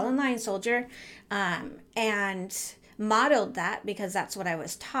 right? Fall in line, soldier. And modeled that because that's what I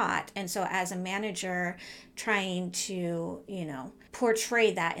was taught. And so as a manager, trying to,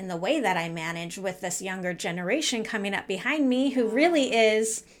 portray that in the way that I manage with this younger generation coming up behind me who really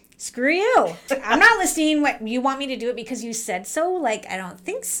is, screw you. I'm not listening. What you want me to do it because you said so? Like, I don't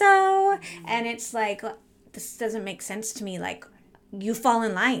think so. And it's like, this doesn't make sense to me. Like, you fall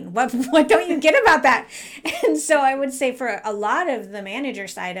in line. What don't you get about that? And so I would say for a lot of the manager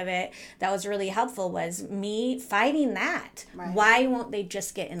side of it, that was really helpful was me fighting that. Right. Why won't they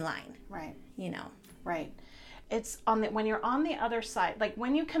just get in line? Right. Right. It's when you're on the other side, like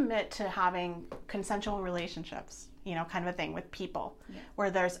when you commit to having consensual relationships, kind of a thing with people,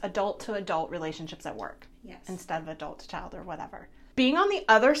 where there's adult to adult relationships at work, instead of adult to child or whatever. Being on the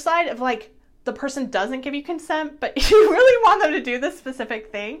other side of like, the person doesn't give you consent, but you really want them to do this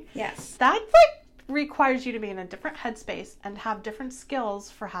specific thing. Yes. That like requires you to be in a different headspace and have different skills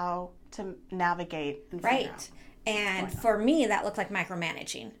for how to navigate and figure out. And for me, that looked like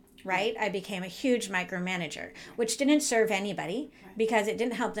micromanaging. Right? I became a huge micromanager, which didn't serve anybody because it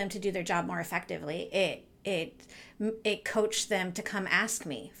didn't help them to do their job more effectively. It coached them to come ask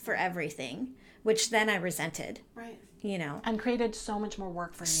me for everything, which then I resented. Right. And created so much more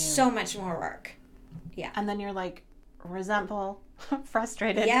work for you. So much more work. Yeah. And then you're like resentful,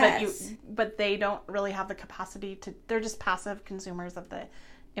 frustrated, but they don't really have the capacity they're just passive consumers of the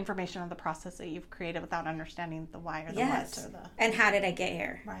information of the process that you've created without understanding the why or the what or the... And how did I get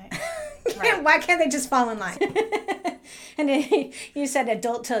here? Right. Why can't they just fall in line? And then you said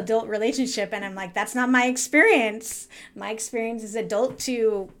adult to adult relationship, and I'm like, that's not my experience. My experience is adult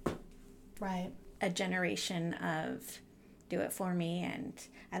to a generation of do it for me, and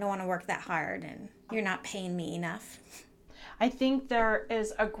I don't want to work that hard, and you're not paying me enough. I think there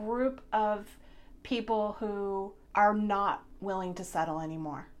is a group of people who are not willing to settle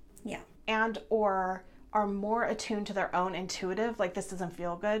anymore. Yeah. And or are more attuned to their own intuitive, like this doesn't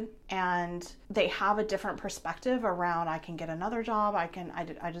feel good, and they have a different perspective around I can get another job,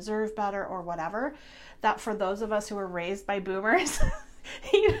 I deserve better or whatever. That for those of us who were raised by boomers,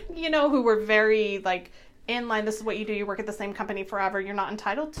 who were very like in line, this is what you do, you work at the same company forever, you're not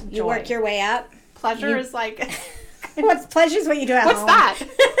entitled to joy. You work your way up. Pleasure is like pleasure is what you do at home. What's that?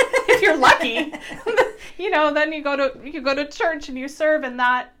 If you're lucky. Then you go to church and you serve, and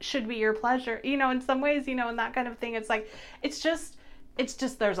that should be your pleasure. In some ways, and that kind of thing. It's like, it's just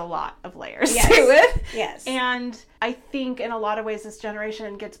there's a lot of layers to it. Yes. And I think in a lot of ways this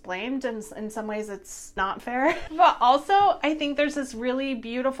generation gets blamed, and in some ways it's not fair. But also I think there's this really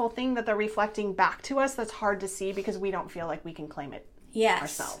beautiful thing that they're reflecting back to us that's hard to see because we don't feel like we can claim it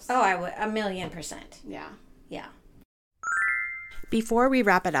ourselves. Oh, I would 1,000,000%. Yeah. Yeah. Before we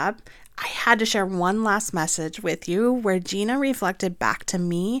wrap it up, I had to share one last message with you where Jeanna reflected back to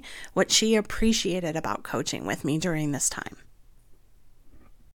me what she appreciated about coaching with me during this time.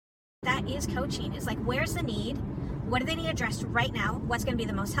 That is coaching. It's like, where's the need? What do they need addressed right now? What's going to be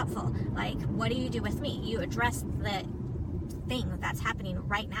the most helpful? Like, what do you do with me? You address the thing that's happening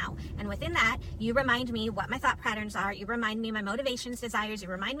right now. And within that, you remind me what my thought patterns are. You remind me my motivations, desires. You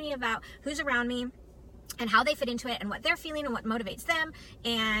remind me about who's around me and how they fit into it and what they're feeling and what motivates them.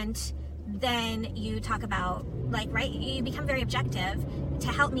 And then you talk about, you become very objective to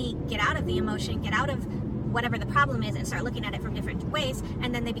help me get out of the emotion, get out of whatever the problem is, and start looking at it from different ways,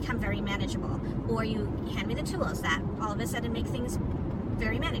 and then they become very manageable. Or you hand me the tools that all of a sudden make things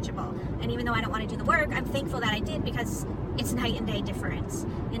very manageable. And even though I don't want to do the work, I'm thankful that I did because it's night and day difference.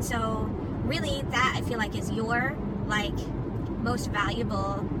 And so really that I feel like is your most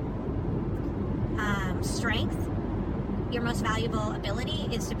valuable strength. Your most valuable ability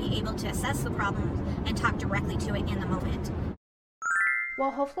is to be able to assess the problem and talk directly to it in the moment.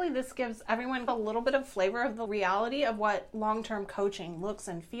 Well, hopefully this gives everyone a little bit of flavor of the reality of what long-term coaching looks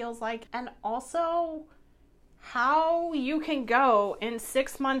and feels like, and also how you can go in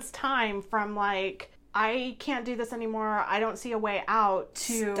 6 months' time from I can't do this anymore, I don't see a way out,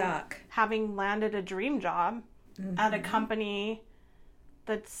 to stuck, having landed a dream job at a company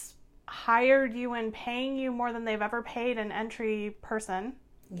that's hired you and paying you more than they've ever paid an entry person.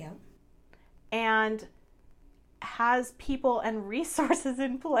 Yep. And has people and resources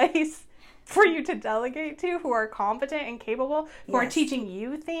in place for you to delegate to who are competent and capable, who are teaching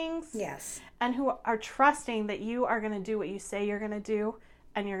you things. Yes. And who are trusting that you are going to do what you say you're going to do,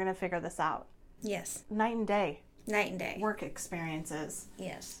 and you're going to figure this out. Yes. Night and day. Night and day. Work experiences.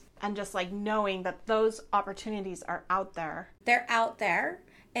 Yes. and just like knowing that those opportunities are out there. They're out there.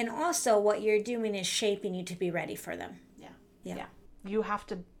 And also what you're doing is shaping you to be ready for them. Yeah. You have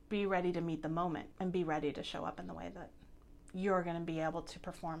to be ready to meet the moment and be ready to show up in the way that you're going to be able to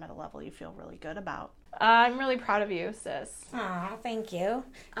perform at a level you feel really good about. I'm really proud of you, sis. Oh, thank you.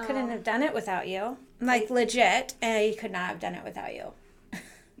 Couldn't have done it without you. Like, legit, I could not have done it without you.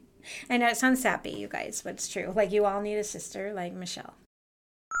 I know it sounds sappy, you guys, but it's true. Like, you all need a sister like Michelle.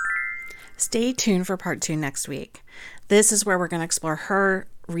 Stay tuned for part 2 next week. This is where we're going to explore her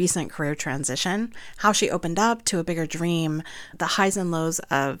recent career transition, how she opened up to a bigger dream, the highs and lows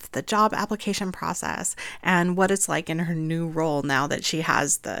of the job application process, and what it's like in her new role now that she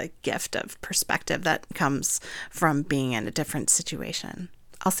has the gift of perspective that comes from being in a different situation.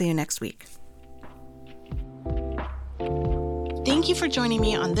 I'll see you next week. Thank you for joining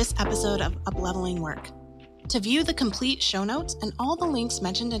me on this episode of Upleveling Work. To view the complete show notes and all the links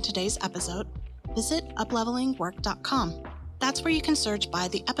mentioned in today's episode, visit uplevelingwork.com. That's where you can search by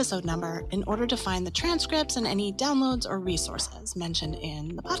the episode number in order to find the transcripts and any downloads or resources mentioned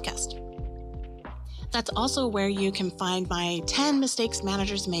in the podcast. That's also where you can find my 10 Mistakes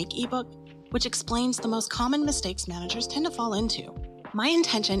Managers Make ebook, which explains the most common mistakes managers tend to fall into. My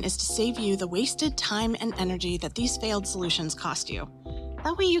intention is to save you the wasted time and energy that these failed solutions cost you.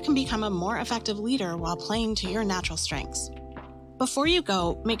 That way you can become a more effective leader while playing to your natural strengths. Before you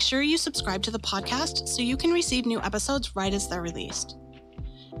go, make sure you subscribe to the podcast so you can receive new episodes right as they're released.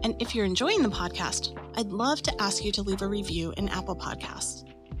 And if you're enjoying the podcast, I'd love to ask you to leave a review in Apple Podcasts.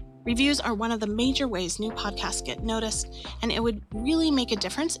 Reviews are one of the major ways new podcasts get noticed, and it would really make a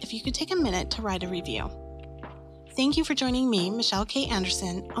difference if you could take a minute to write a review. Thank you for joining me, Michelle K.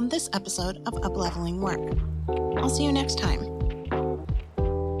 Anderson, on this episode of Upleveling Work. I'll see you next time.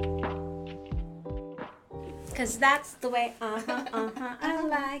 Because that's the way, I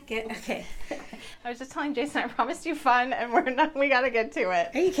like it. Okay. I was just telling Jason I promised you fun, and we got to get to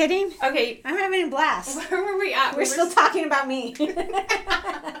it. Are you kidding? Okay. I'm having a blast. Where were we at? We're still talking about me.